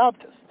John the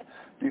Baptist.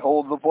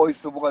 "Behold, the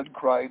voice of one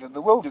crying in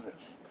the wilderness."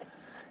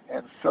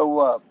 And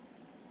so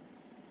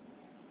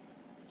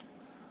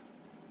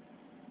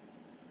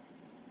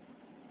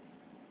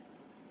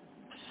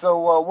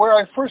so where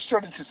I first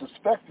started to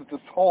suspect that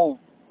this whole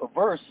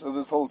verse of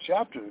this whole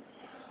chapter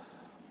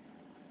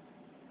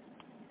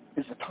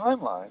is a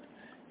timeline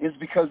is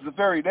because the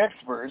very next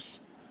verse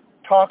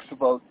talks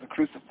about the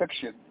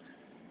crucifixion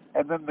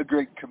and then the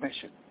Great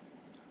Commission.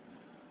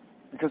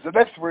 Because the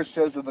next verse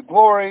says, "And the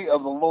glory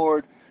of the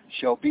Lord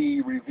shall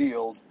be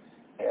revealed,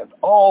 and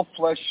all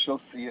flesh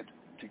shall see it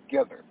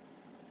together."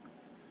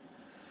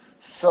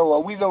 So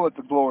we know what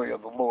the glory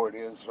of the Lord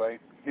is, right?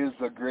 His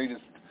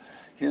greatest,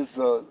 his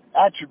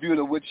attribute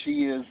of which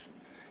he is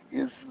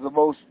the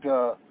most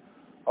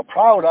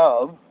proud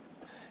of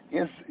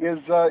is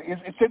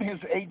it's in his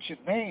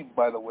ancient name,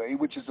 by the way,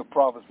 which is a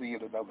prophecy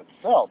in and of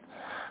itself,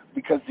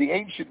 because the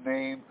ancient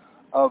name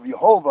of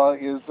Jehovah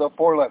is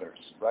 4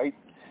 letters, right?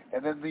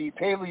 And in the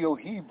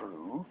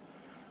Paleo-Hebrew,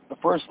 the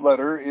first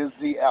letter is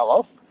the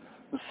Aleph,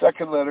 the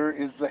second letter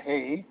is the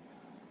Hey.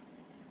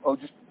 Oh,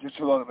 just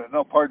hold on a minute.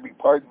 No, pardon me.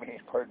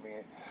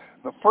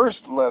 The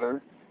first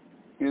letter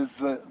is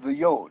the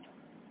Yod.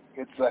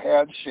 It's a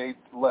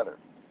hand-shaped letter.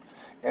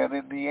 And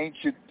in the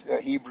ancient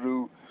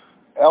Hebrew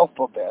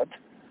alphabet,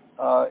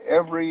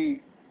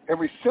 every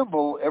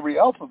symbol, every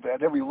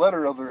alphabet, every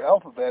letter of their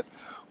alphabet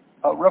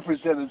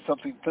represented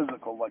something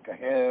physical, like a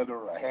head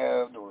or a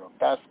hand or a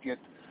basket.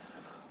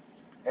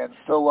 And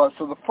so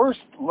the first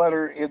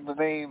letter in the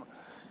name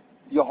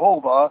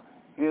Jehovah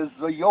is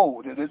the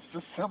Yod, and it's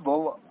the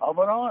symbol of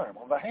an arm,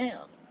 of a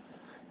hand.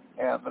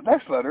 And the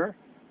next letter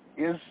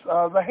is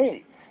the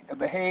Hey, and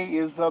the Hey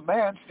is a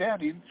man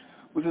standing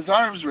with his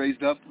arms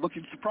raised up,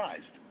 looking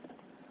surprised.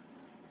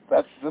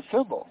 That's the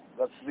symbol.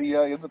 That's the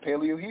in the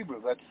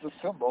Paleo-Hebrew. That's the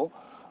symbol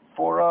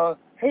for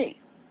Hey.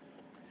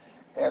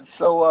 And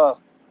so,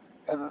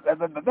 and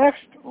then the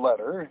next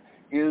letter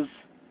is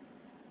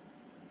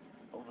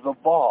the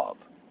Vav,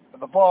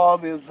 and the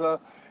Vav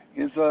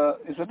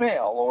is a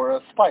nail or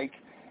a spike,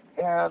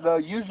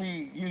 and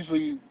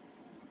usually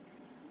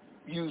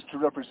used to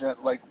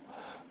represent like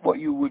what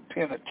you would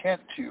pin a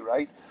tent to,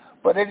 right?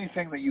 But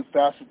anything that you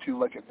fasten to,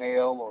 like a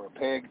nail or a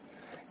peg,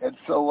 and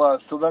so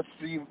that's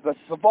the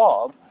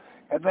Vav,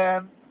 and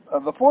then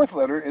the fourth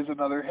letter is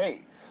another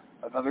Hey,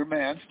 another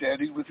man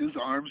standing with his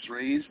arms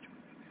raised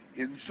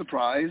in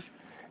surprise,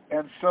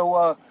 and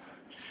so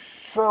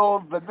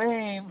the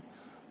name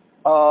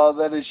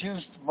that is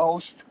used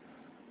most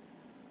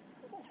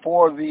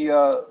for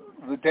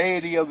the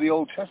deity of the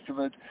Old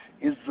Testament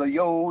is the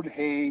Yod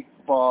Hey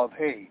Vav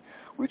Hey,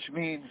 which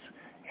means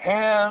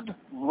hand,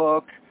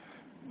 look,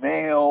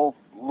 nail,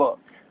 look.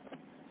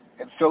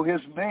 And so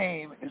his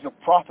name is a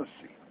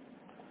prophecy,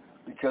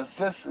 because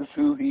this is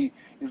who he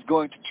is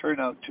going to turn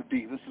out to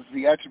be. This is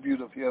the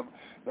attribute of him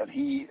that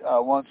he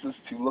wants us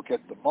to look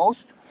at the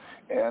most,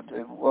 and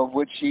of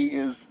which he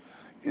is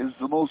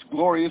the most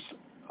glorious,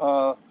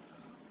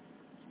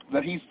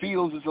 that he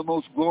feels is the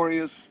most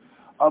glorious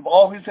of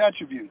all his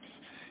attributes,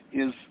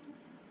 is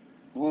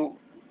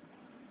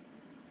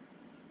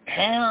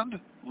hand,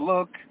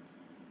 look,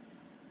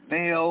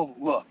 nail,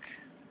 look.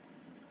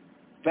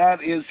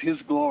 That is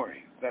his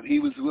glory, that he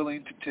was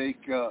willing to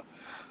take the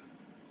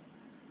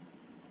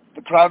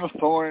crown of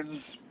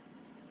thorns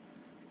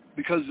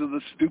because of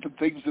the stupid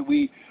things that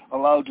we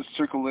allowed to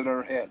circle in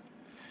our head.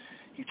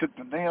 He took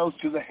the nails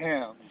to the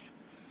hands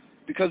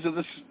because of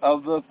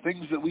the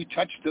things that we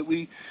touched that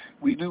we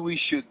knew we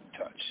shouldn't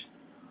touch.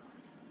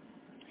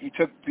 He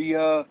took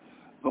the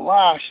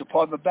lash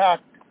upon the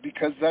back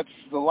because that's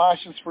the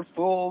lashes for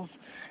fools,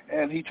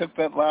 and he took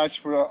that lash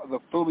for the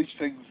foolish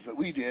things that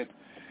we did.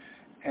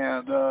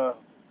 And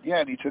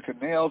and he took a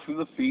nail through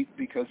the feet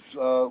because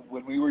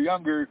when we were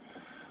younger,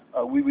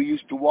 we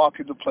used to walk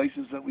into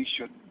places that we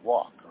shouldn't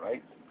walk,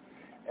 right?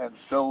 And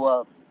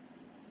so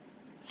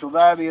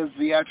that is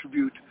the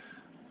attribute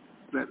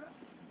that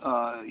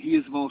he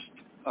is most,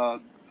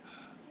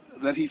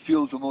 that he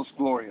feels the most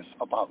glorious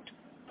about.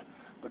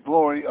 The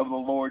glory of the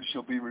Lord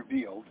shall be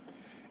revealed,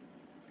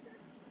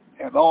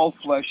 and all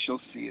flesh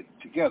shall see it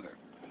together.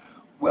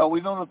 Well,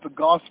 we know that the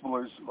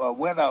Gospelers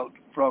went out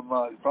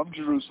from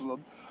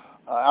Jerusalem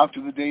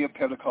after the day of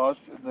Pentecost,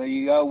 and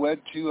they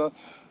went to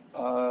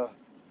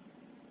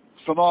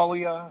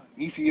Somalia,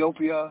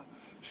 Ethiopia,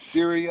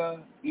 Syria,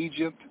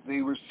 Egypt.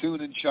 They were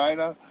soon in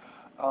China.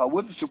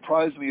 Wouldn't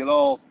surprise me at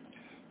all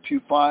to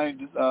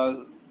find,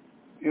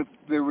 if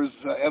there was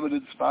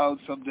evidence found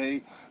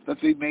someday, that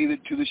they made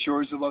it to the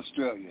shores of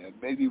Australia and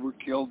maybe were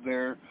killed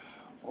there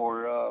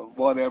or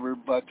whatever,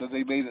 but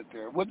they made it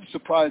there. It wouldn't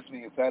surprise me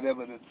if that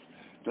evidence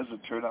doesn't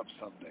turn up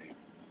someday.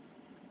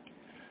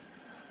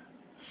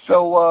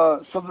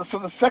 So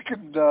the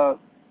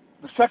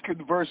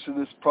second verse of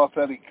this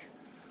prophetic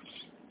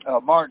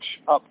march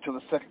up to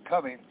the second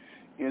coming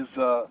is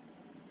the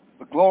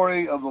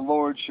glory of the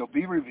Lord shall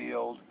be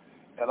revealed,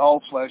 and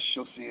all flesh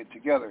shall see it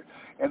together.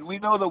 And we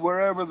know that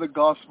wherever the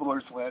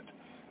Gospelers went,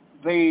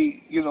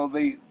 they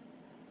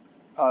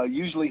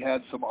usually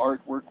had some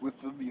artwork with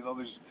them. You know,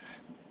 there's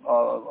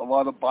a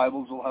lot of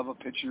Bibles will have a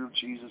picture of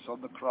Jesus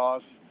on the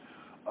cross.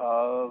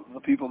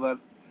 The people that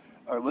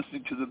are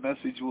listening to the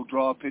message will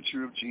draw a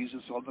picture of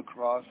Jesus on the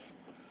cross.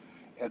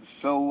 And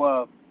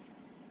so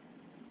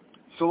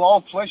So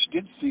all flesh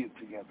did see it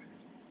together.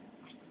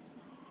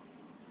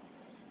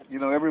 You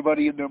know,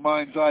 everybody in their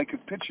mind's eye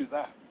could picture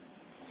that.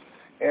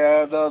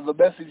 And the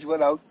message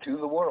went out to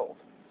the world.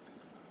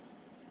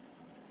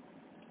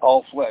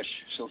 All flesh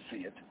shall see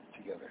it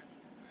together.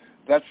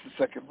 That's the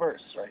second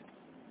verse, right?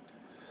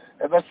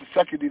 And that's the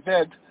second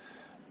event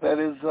that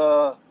is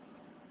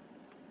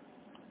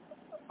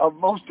of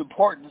most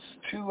importance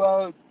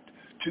to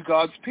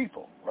God's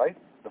people, right?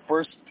 The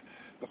first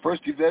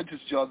event is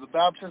John the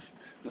Baptist.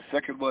 The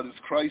second one is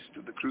Christ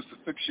and the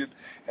crucifixion,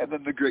 and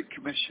then the Great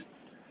Commission.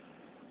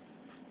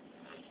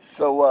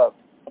 So,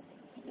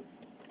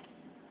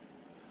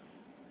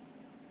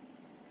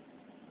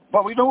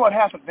 but we know what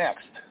happened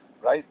next,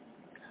 right?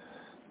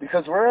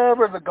 Because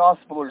wherever the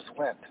Gospelers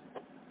went,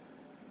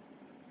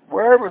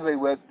 wherever they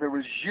went, there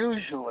was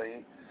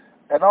usually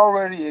an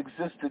already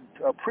existent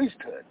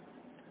priesthood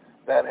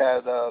that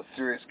had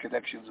serious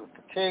connections with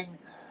the king,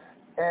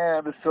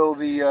 and so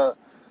the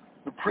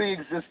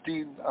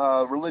pre-existing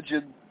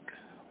religion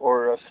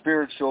or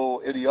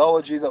spiritual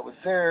ideology that was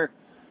there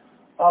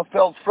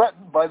felt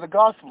threatened by the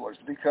Gospelers,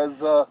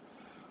 because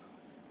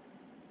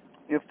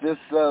if this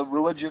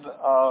religion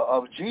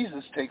of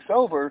Jesus takes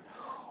over,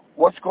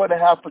 what's going to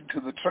happen to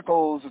the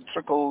trickles and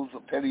trickles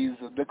of pennies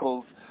and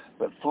nickels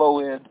that flow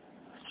in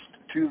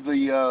to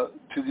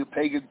the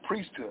pagan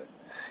priesthood?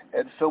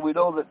 And so we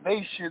know that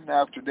nation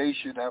after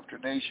nation after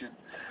nation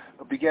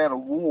began a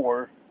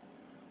war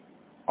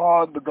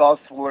on the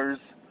Gospelers.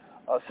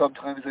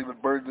 Sometimes they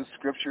would burn the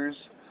scriptures.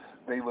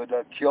 They would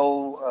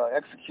kill,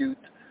 execute,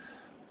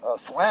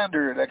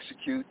 slander and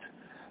execute.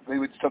 They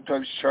would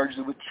sometimes charge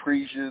them with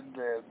treason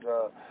and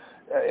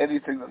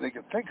anything that they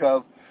could think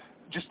of,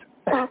 just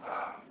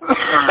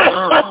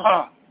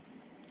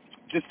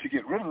just to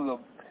get rid of them.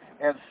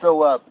 And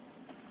so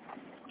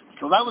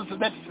so that was the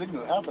next thing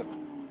that happened.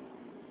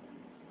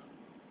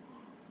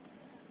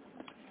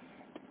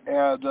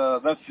 And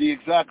that's the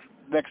exact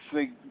next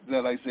thing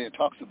that Isaiah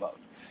talks about.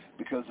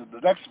 Because in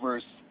the next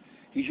verse,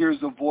 he hears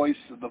a voice,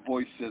 and the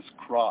voice says,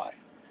 cry.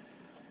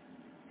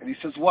 And he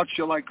says, what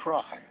shall I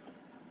cry?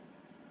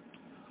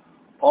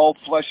 All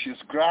flesh is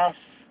grass,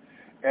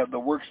 and the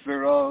works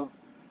thereof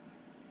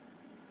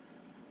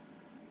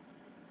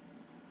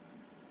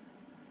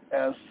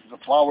as the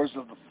flowers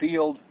of the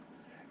field,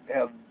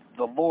 and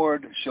the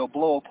Lord shall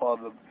blow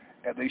upon them,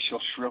 and they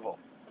shall shrivel.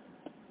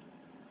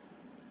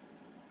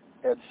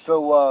 And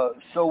so,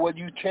 so when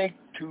you take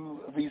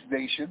to these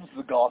nations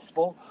the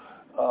gospel,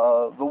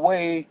 the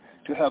way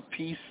to have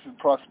peace and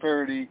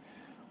prosperity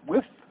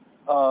with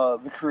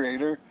the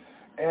Creator,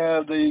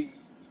 and the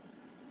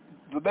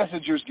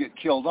messengers get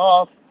killed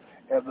off,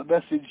 and the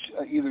message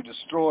either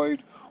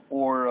destroyed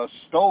or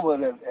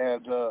stolen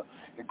and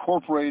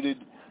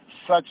incorporated,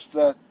 such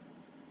that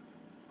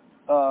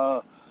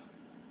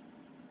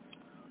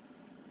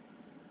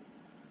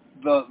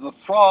the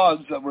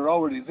frauds that were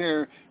already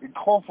there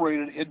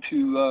incorporated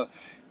into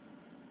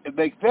and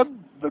make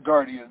them the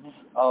guardians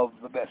of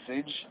the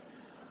message.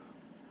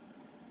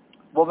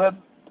 Well,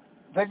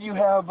 then you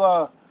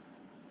have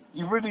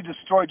you really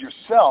destroyed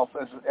yourself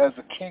as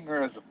a king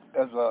or as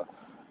a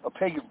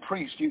pagan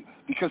priest.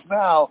 Because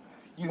now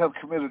you have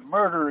committed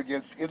murder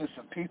against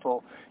innocent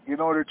people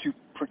in order to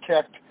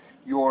protect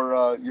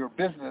your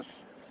business,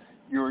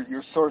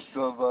 your source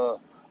of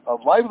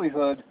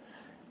livelihood.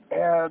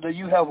 And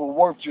you have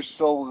warped your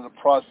soul in the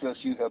process.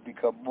 You have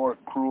become more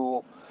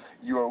cruel.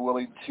 You are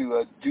willing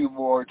to do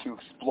more, to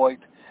exploit.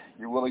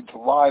 You're willing to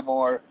lie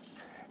more.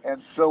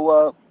 And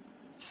so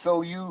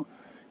so you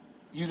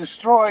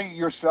destroy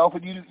yourself,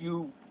 and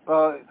you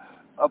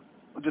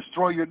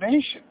destroy your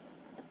nation.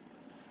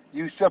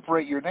 You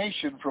separate your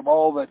nation from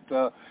all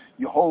that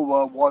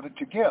Jehovah wanted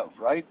to give,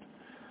 right?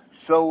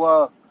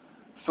 So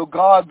so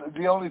God,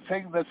 the only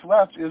thing that's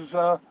left is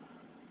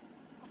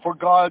for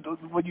God,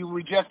 when you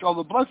reject all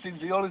the blessings,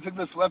 the only thing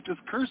that's left is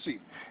cursing.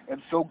 And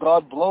so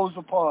God blows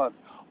upon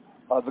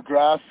the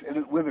grass, and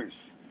it withers,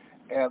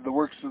 and the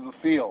works of the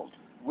field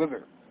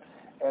wither.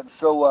 And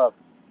so,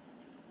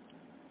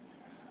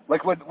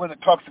 like when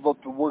it talks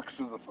about the works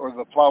of or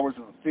the flowers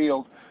of the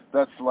field,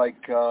 that's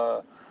like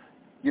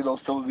you know,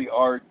 some of the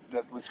art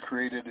that was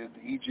created in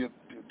Egypt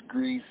and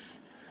Greece,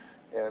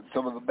 and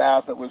some of the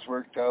math that was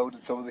worked out,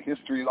 and some of the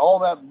history, and all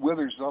that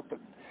withers up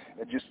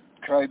and just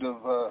kind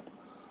of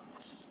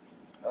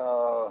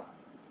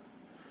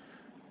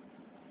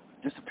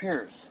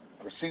disappears,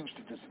 or seems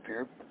to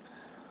disappear,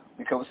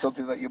 becomes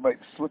something that you might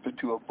slip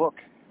into a book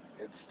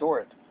and store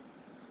it,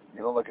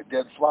 you know, like a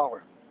dead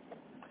flower.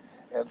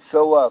 And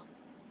so,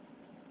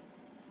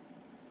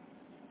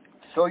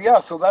 so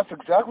that's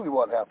exactly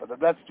what happened,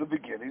 and that's the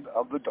beginning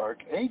of the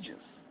Dark Ages,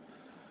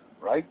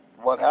 right?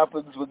 What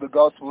happens when the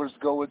Gospelers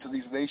go into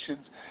these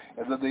nations,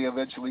 and then they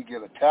eventually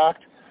get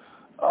attacked,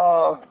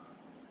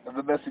 and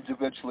the message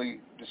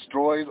eventually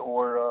destroyed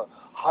or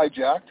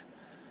hijacked.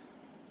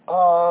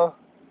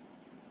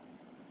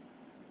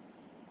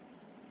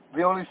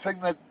 The only thing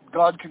that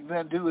God can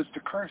then do is to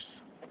curse.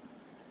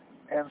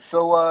 And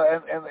so,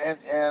 and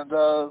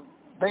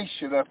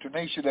nation after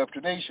nation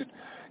after nation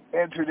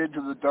entered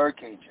into the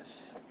Dark Ages.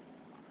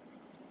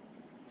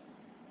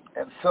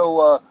 And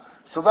so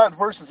that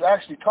verse is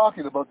actually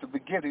talking about the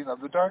beginning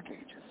of the Dark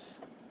Ages.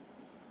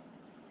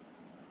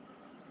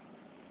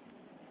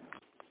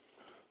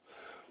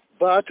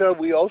 But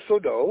we also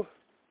know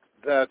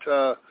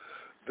that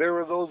there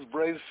were those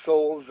brave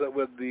souls that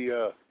when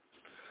the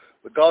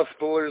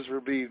Gospelers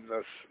were being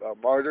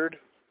martyred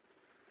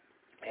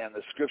and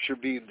the Scripture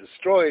being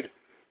destroyed,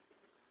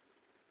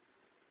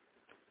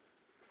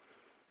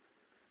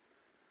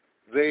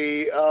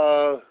 they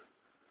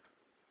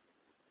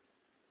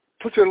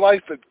put their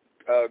life at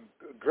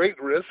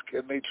great risk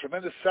and made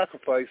tremendous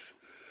sacrifice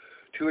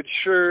to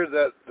ensure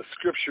that the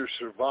Scripture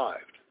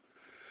survived.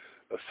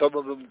 Some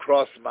of them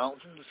crossed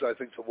mountains. I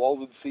think the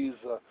Waldenses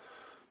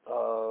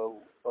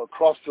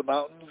crossed the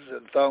mountains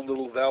and found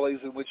little valleys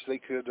in which they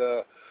could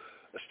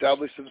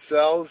establish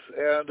themselves,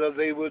 and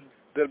they would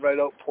then write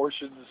out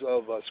portions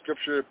of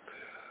Scripture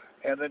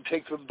and then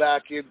take them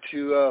back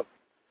into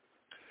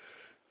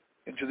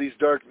these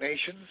dark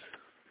nations.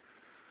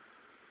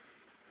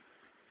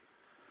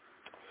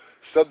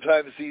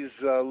 Sometimes these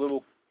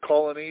little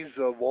colonies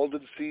of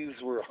Waldenses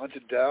were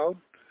hunted down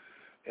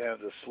and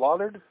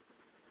slaughtered.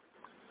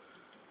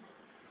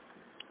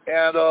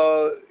 And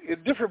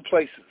in different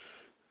places,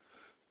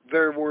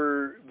 there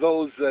were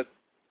those that,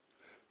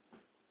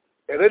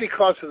 at any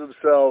cost of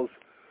themselves,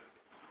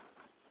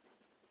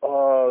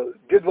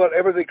 did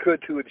whatever they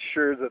could to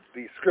ensure that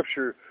the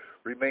Scripture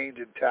remained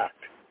intact.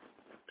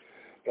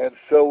 And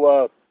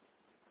so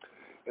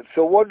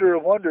wonder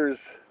of wonders,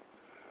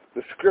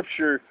 the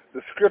Scripture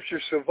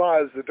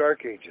survives the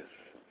Dark Ages.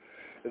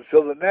 And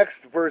so the next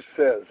verse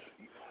says,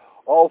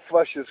 all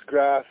flesh is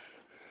grass,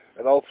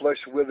 and all flesh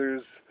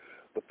withers,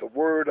 but the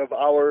word of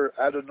our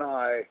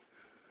Adonai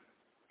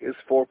is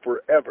for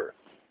forever.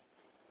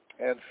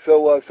 And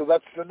so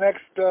that's the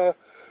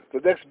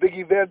next big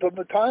event on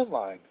the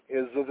timeline,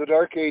 is that the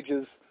Dark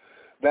Ages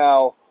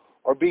now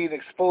are being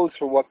exposed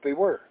for what they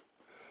were.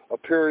 A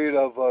period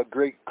of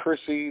great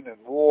cursing and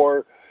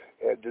war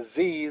and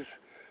disease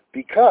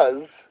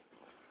because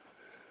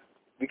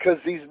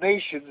these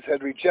nations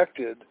had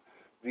rejected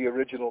the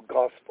original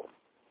gospel.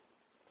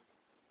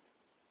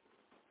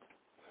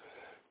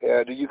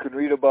 And you can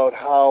read about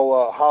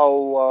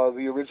how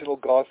the original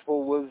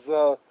gospel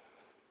was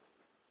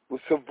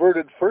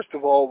subverted, first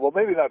of all, well,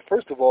 maybe not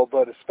first of all,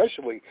 but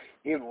especially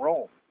in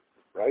Rome,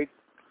 right?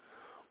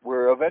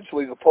 Where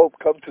eventually the Pope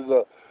come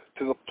to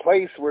the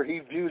place where he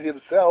viewed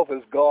himself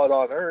as God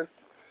on earth,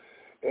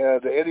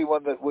 and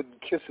anyone that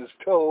wouldn't kiss his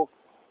toe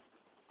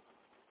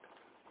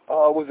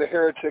was a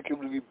heretic and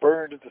would be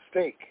burned at the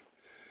stake.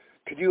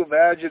 Could you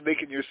imagine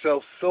making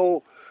yourself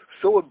so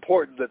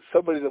important that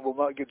somebody that will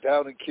not get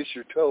down and kiss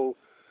your toe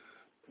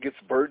gets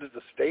burned at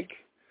the stake?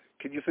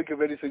 Can you think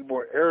of anything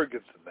more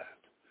arrogant than that?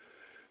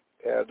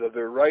 And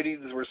their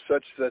writings were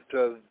such that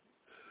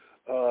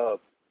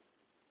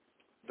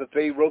that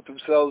they wrote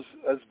themselves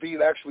as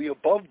being actually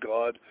above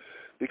God,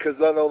 because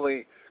not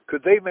only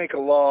could they make a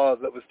law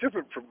that was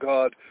different from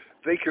God,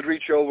 they could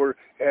reach over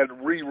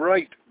and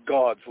rewrite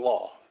God's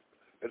law.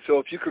 And so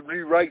if you could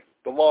rewrite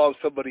the law of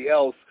somebody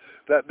else,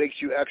 that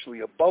makes you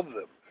actually above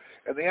them.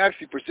 And they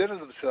actually presented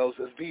themselves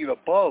as being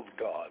above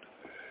God.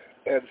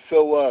 And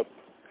so,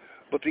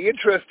 but the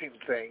interesting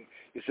thing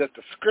is that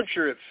the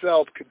Scripture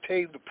itself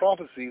contained the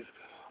prophecies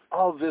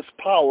of this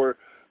power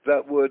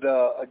that would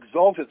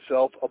exalt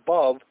itself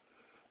above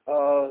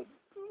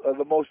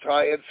the Most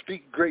High and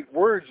speak great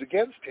words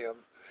against Him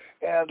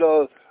and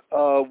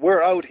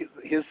wear out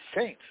His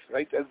saints.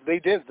 Right? And they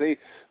did. They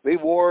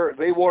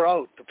wore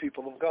out the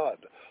people of God.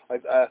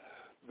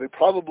 They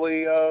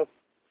probably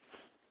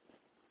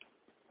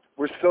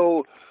were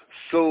so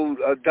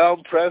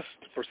down-pressed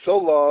for so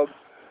long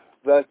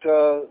that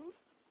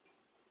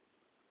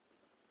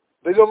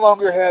they no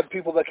longer had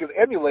people that could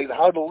emulate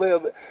how to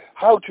live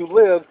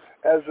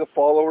as a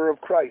follower of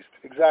Christ,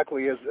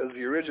 exactly as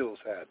the originals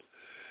had.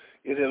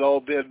 It had all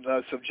been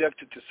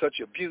subjected to such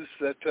abuse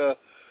that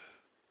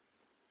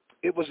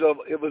it was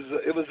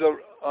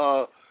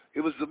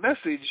the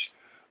message,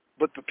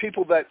 but the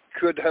people that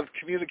could have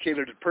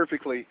communicated it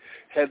perfectly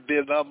had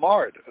been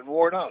marred and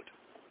worn out.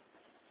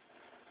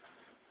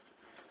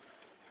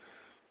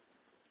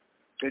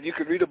 And you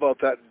can read about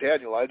that in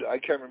Daniel. I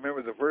can't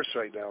remember the verse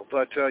right now,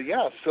 but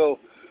yeah. So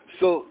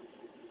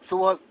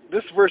what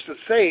this verse is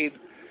saying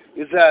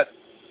is that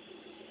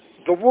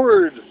the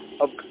word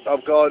of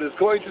God is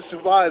going to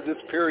survive this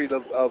period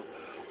of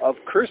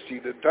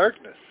cursing and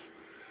darkness,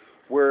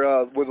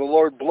 where the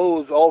Lord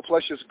blows all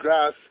flesh is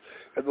grass,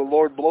 and the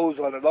Lord blows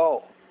on it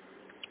all,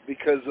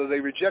 because they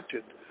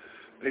rejected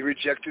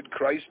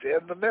Christ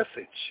and the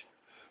message.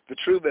 The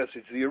true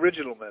message, the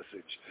original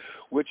message,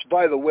 which,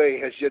 by the way,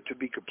 has yet to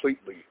be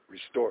completely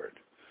restored.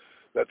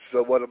 That's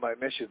one of my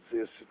missions,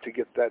 is to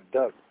get that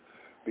done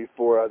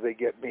before they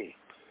get me.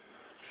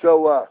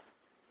 So